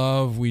some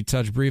love. We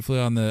touched briefly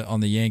on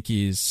the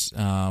Yankees,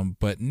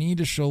 but need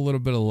to show a little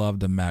bit of love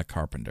to Matt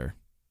Carpenter.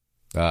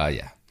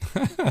 Yeah.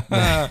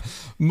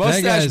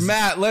 Mustache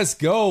Matt, let's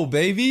go,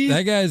 baby.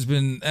 That guy's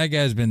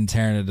been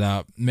tearing it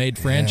up. Made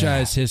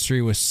franchise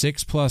history with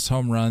 6+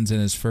 home runs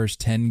in his first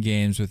 10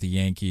 games with the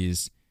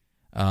Yankees.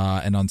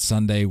 And on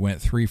Sunday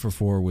went 3 for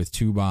 4 with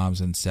 2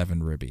 bombs and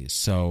 7 ribbies.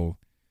 So,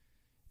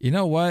 you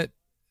know what?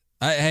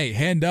 Hey,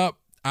 hand up.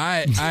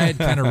 I had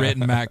kind of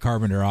written Matt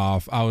Carpenter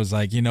off. I was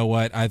like, you know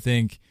what?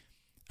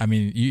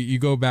 You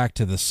go back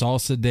to the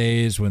salsa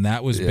days when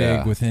that was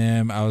big with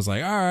him. I was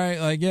like, all right,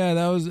 like, yeah,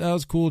 that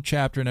was cool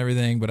chapter and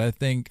everything. But I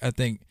think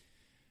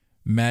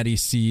Matty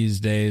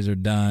C's days are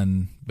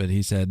done. But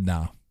he said,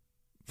 no,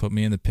 put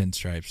me in the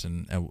pinstripes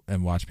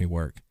and watch me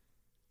work.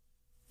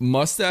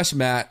 Mustache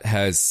Matt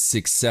has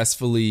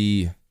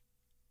successfully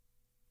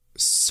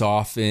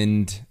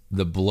softened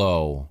the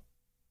blow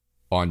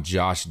on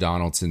Josh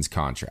Donaldson's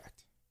contract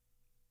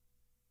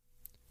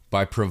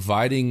by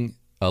providing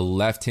a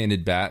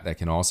left-handed bat that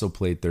can also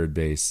play third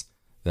base,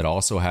 that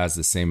also has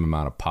the same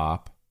amount of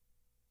pop,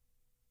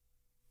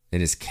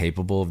 and is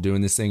capable of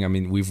doing this thing. I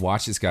mean, we've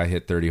watched this guy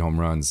hit 30 home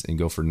runs and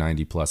go for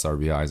 90-plus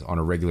RBIs on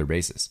a regular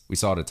basis. We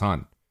saw it a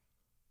ton.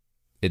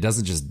 It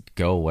doesn't just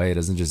go away. It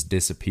doesn't just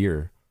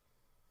disappear.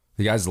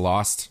 The guy's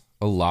lost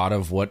a lot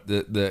of what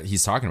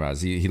he's talking about.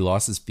 He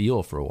lost his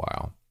feel for a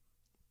while.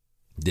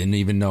 Didn't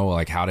even know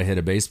like how to hit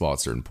a baseball at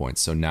certain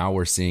points. So now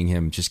we're seeing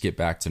him just get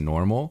back to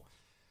normal.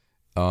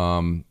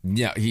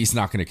 Yeah, he's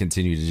not going to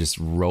continue to just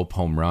rope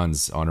home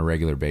runs on a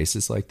regular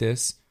basis like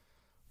this,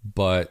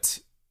 but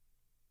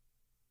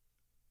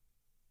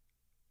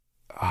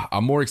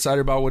I'm more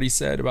excited about what he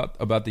said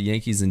about the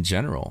Yankees in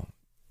general.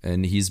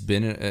 And he's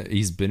been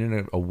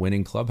in a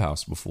winning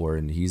clubhouse before,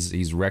 and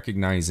he's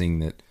recognizing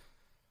that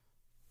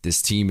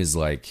this team is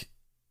like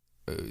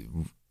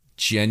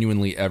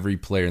genuinely every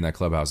player in that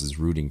clubhouse is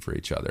rooting for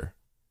each other.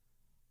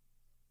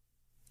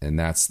 And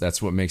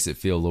that's what makes it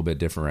feel a little bit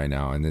different right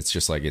now. And it's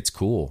just like, it's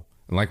cool.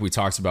 And like we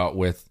talked about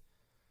with,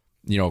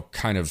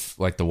 kind of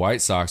like the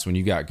White Sox, when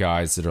you got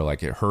guys that are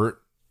like, it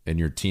hurt and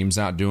your team's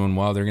not doing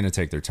well, they're going to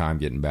take their time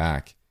getting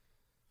back.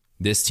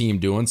 This team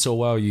doing so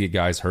well, you get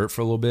guys hurt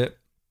for a little bit,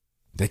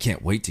 they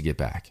can't wait to get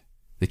back.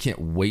 They can't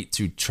wait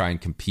to try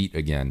and compete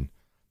again.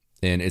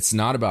 And it's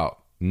not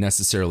about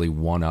necessarily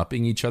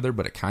one-upping each other,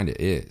 but it kind of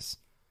is.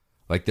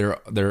 Like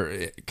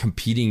they're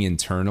competing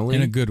internally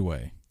in a good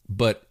way.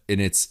 But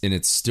it's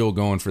still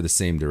going for the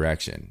same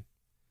direction.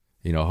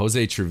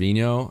 Jose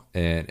Trevino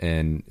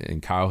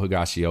and Kyle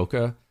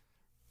Higashioka.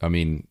 I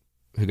mean,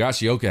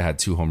 Higashioka had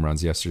 2 home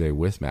runs yesterday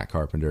with Matt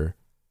Carpenter.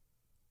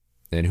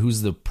 And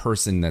who's the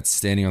person that's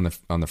standing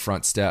on the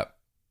front step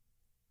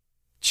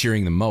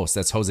cheering the most?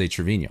 That's Jose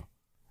Trevino.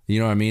 You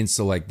know what I mean?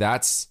 So like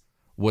that's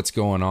what's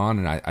going on,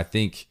 and I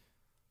think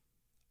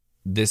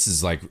this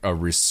is like a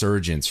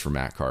resurgence for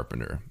Matt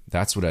Carpenter.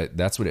 That's what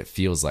it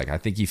feels like. I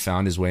think he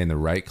found his way in the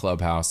right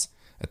clubhouse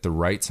at the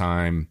right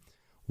time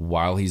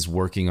while he's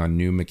working on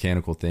new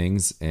mechanical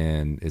things,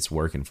 and it's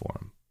working for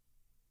him.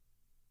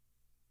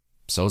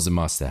 So's the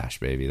mustache,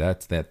 baby.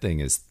 That thing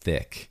is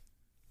thick.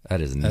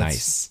 That is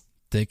nice.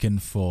 Thick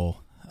and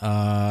full.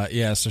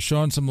 So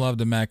showing some love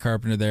to Matt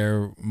Carpenter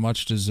there,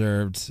 much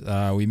deserved.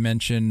 We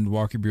mentioned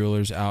Walker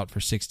Buehler's out for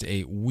 6 to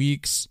 8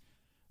 weeks.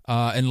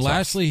 And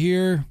lastly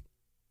here,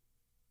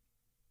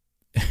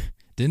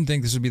 didn't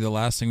think this would be the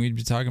last thing we'd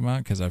be talking about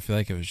because I feel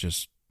like it was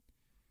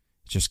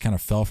just kind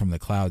of fell from the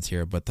clouds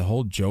here. But the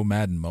whole Joe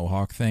Maddon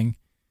Mohawk thing,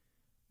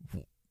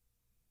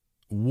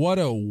 what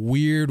a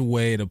weird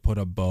way to put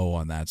a bow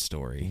on that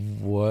story.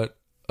 What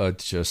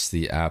just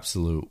the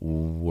absolute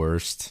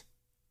worst.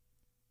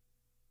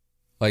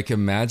 Like,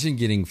 imagine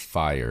getting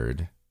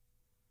fired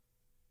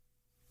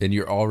and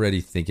you're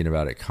already thinking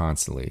about it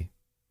constantly.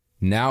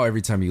 Now,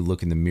 every time you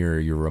look in the mirror,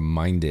 you're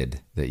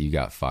reminded that you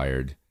got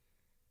fired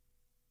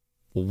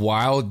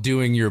while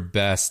doing your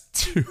best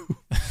to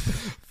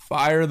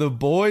fire the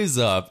boys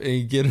up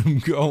and get them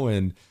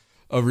going.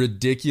 A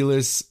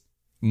ridiculous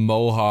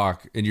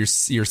mohawk, and you're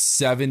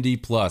 70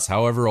 plus,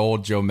 however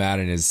old Joe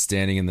Maddon is,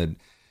 standing in the...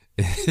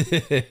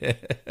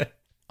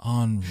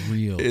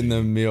 Unreal in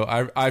the meal.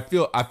 I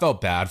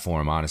felt bad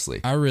for him, honestly.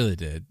 I really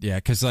did. Yeah,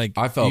 because like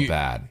I felt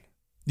bad.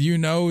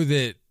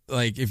 That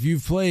like if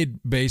you've played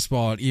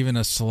baseball at even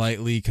a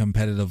slightly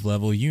competitive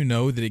level,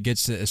 that it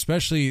gets to,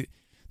 especially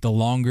the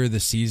longer the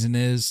season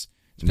is,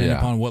 depending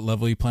upon what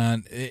level you play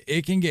on,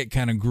 it can get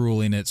kind of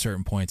grueling at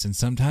certain points, and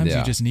sometimes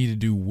you just need to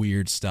do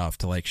weird stuff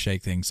to like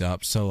shake things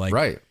up. So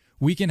like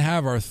we can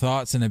have our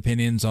thoughts and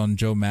opinions on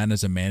Joe Maddon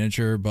as a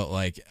manager, but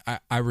like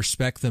I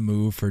respect the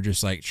move for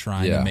just like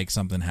trying to make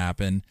something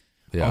happen.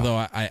 Yeah.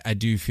 Although I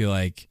do feel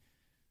like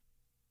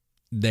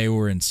they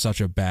were in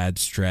such a bad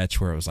stretch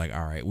where it was like,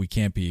 all right, we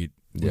can't be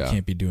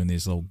doing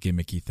these little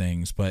gimmicky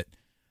things. But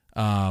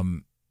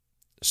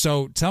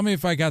so tell me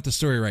if I got the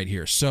story right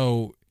here.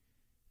 So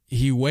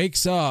he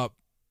wakes up,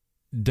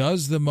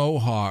 does the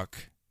mohawk,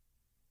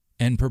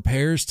 and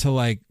prepares to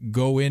like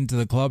go into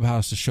the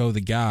clubhouse to show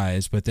the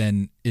guys, but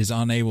then is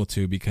unable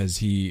to because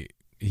he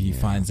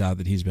finds out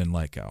that he's been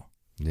let go.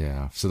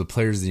 Yeah. So the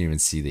players didn't even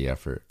see the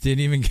effort. Didn't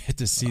even get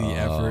to see the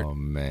effort. Oh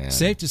man.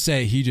 Safe to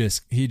say he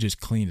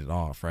just cleaned it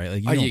off, right?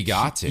 Like you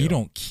got to. You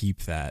don't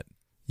keep that.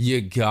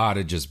 You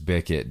gotta just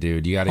bick it,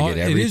 dude. You gotta get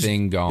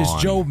everything gone.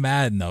 It's Joe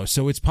Maddon though,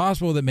 so it's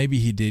possible that maybe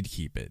he did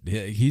keep it.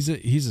 He's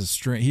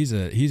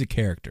a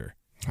character.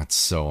 That's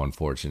so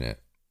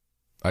unfortunate.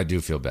 I do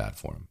feel bad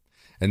for him.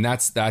 And I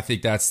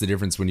think that's the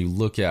difference when you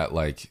look at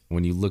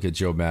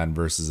Joe Maddon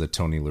versus a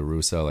Tony La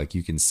Russa. Like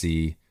you can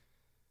see,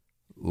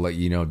 like,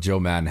 Joe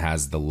Maddon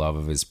has the love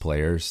of his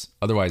players.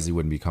 Otherwise, he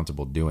wouldn't be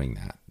comfortable doing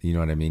that. You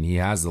know what I mean? He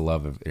has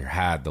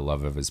had the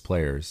love of his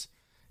players.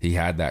 He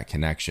had that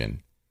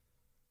connection.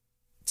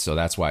 So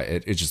that's why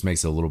it just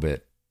makes it a little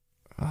bit.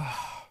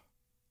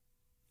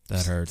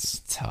 That hurts.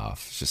 It's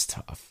tough. It's just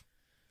tough.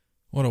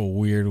 What a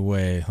weird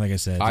way. Like I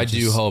said, I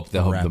do hope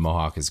the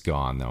mohawk is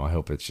gone, though. I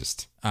hope it's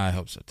just. I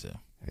hope so too.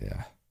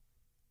 Yeah.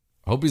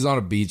 I hope he's on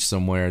a beach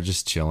somewhere,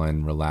 just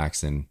chilling,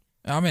 relaxing.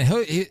 I mean,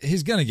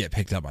 he's gonna get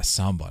picked up by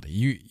somebody.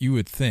 You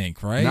would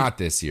think, right? Not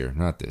this year.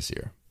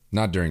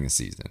 Not during the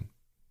season.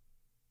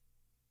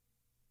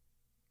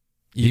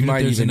 Even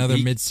if there's another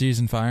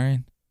mid-season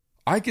firing?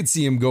 I could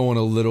see him going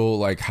a little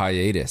like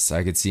hiatus.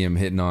 I could see him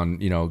hitting on,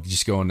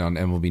 just going on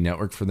MLB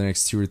Network for the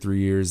next 2 or 3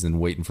 years and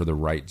waiting for the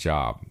right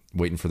job,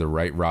 waiting for the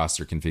right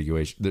roster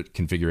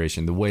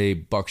configuration, the way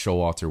Buck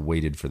Showalter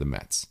waited for the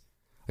Mets.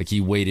 Like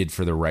he waited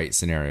for the right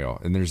scenario.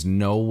 And there's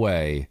no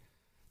way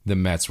the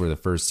Mets were the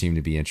first team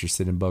to be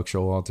interested in Buck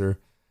Showalter.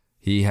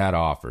 He had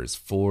offers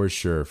for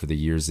sure for the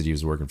years that he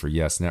was working for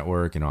Yes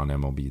Network and on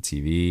MLB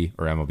TV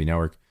or MLB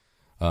Network.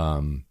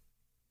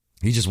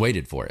 He just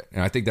waited for it.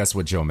 And I think that's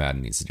what Joe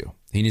Maddon needs to do.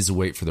 He needs to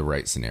wait for the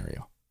right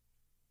scenario.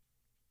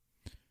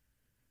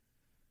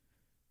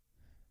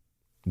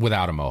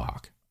 Without a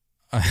mohawk.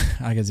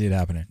 I can see it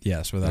happening.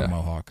 Yes, without a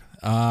mohawk.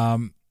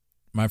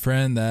 My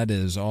friend, that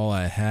is all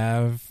I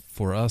have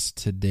for us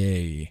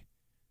today.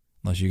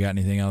 Unless you got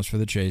anything else for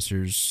the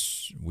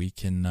Chasers, we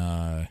can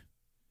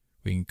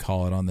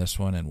call it on this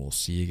one, and we'll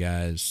see you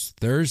guys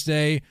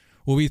Thursday.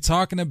 We'll be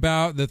talking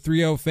about the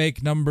 3-0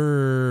 fake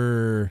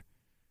number.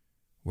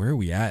 Where are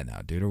we at now,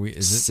 dude?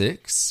 Is it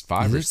 6?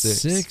 5 or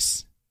 6?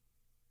 6?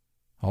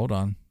 Hold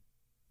on.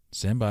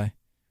 Stand by.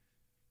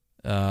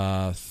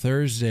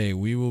 Thursday,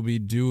 we will be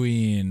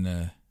doing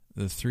the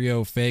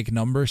 3-0 fake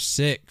number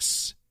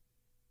 6.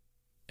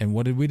 And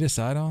what did we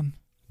decide on?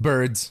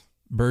 Birds.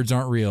 Birds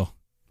aren't real.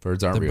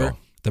 Birds aren't real.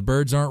 The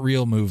birds aren't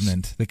real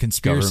movement. The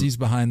conspiracies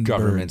behind the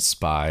government birds.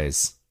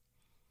 Spies.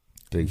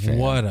 Big fan.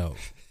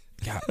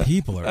 God,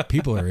 people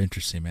are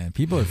interesting, man.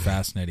 People are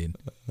fascinating.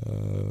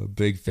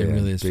 Big fan. It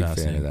really is big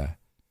fascinating. Fan of that.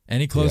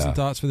 Any closing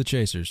thoughts for the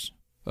Chasers?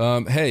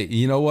 Hey,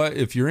 you know what?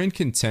 If you're in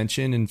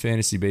contention in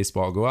fantasy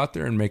baseball, go out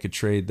there and make a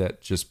trade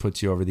that just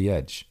puts you over the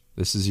edge.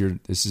 This is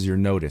your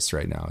notice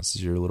right now. This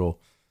is your little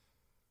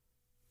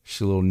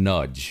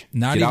nudge.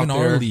 Not Get even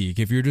our league.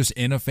 If you're just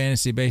in a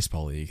fantasy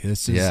baseball league,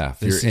 if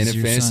you're in a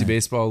fantasy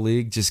baseball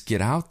league, just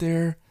get out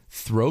there,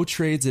 throw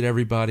trades at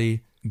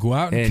everybody, go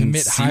out and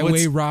commit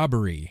highway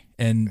robbery,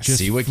 and just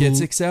see what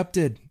gets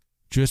accepted.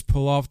 Just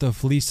pull off the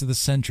fleece of the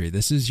century.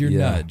 This is your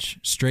nudge,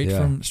 straight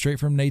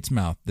from Nate's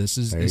mouth. This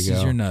is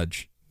your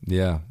nudge.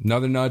 Yeah,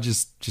 another nudge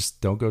is just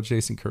don't go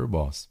chasing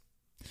curveballs.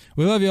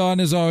 We love you all, and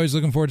as always,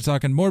 looking forward to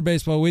talking more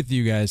baseball with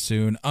you guys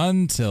soon.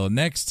 Until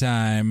next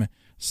time,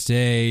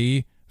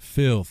 stay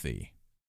filthy.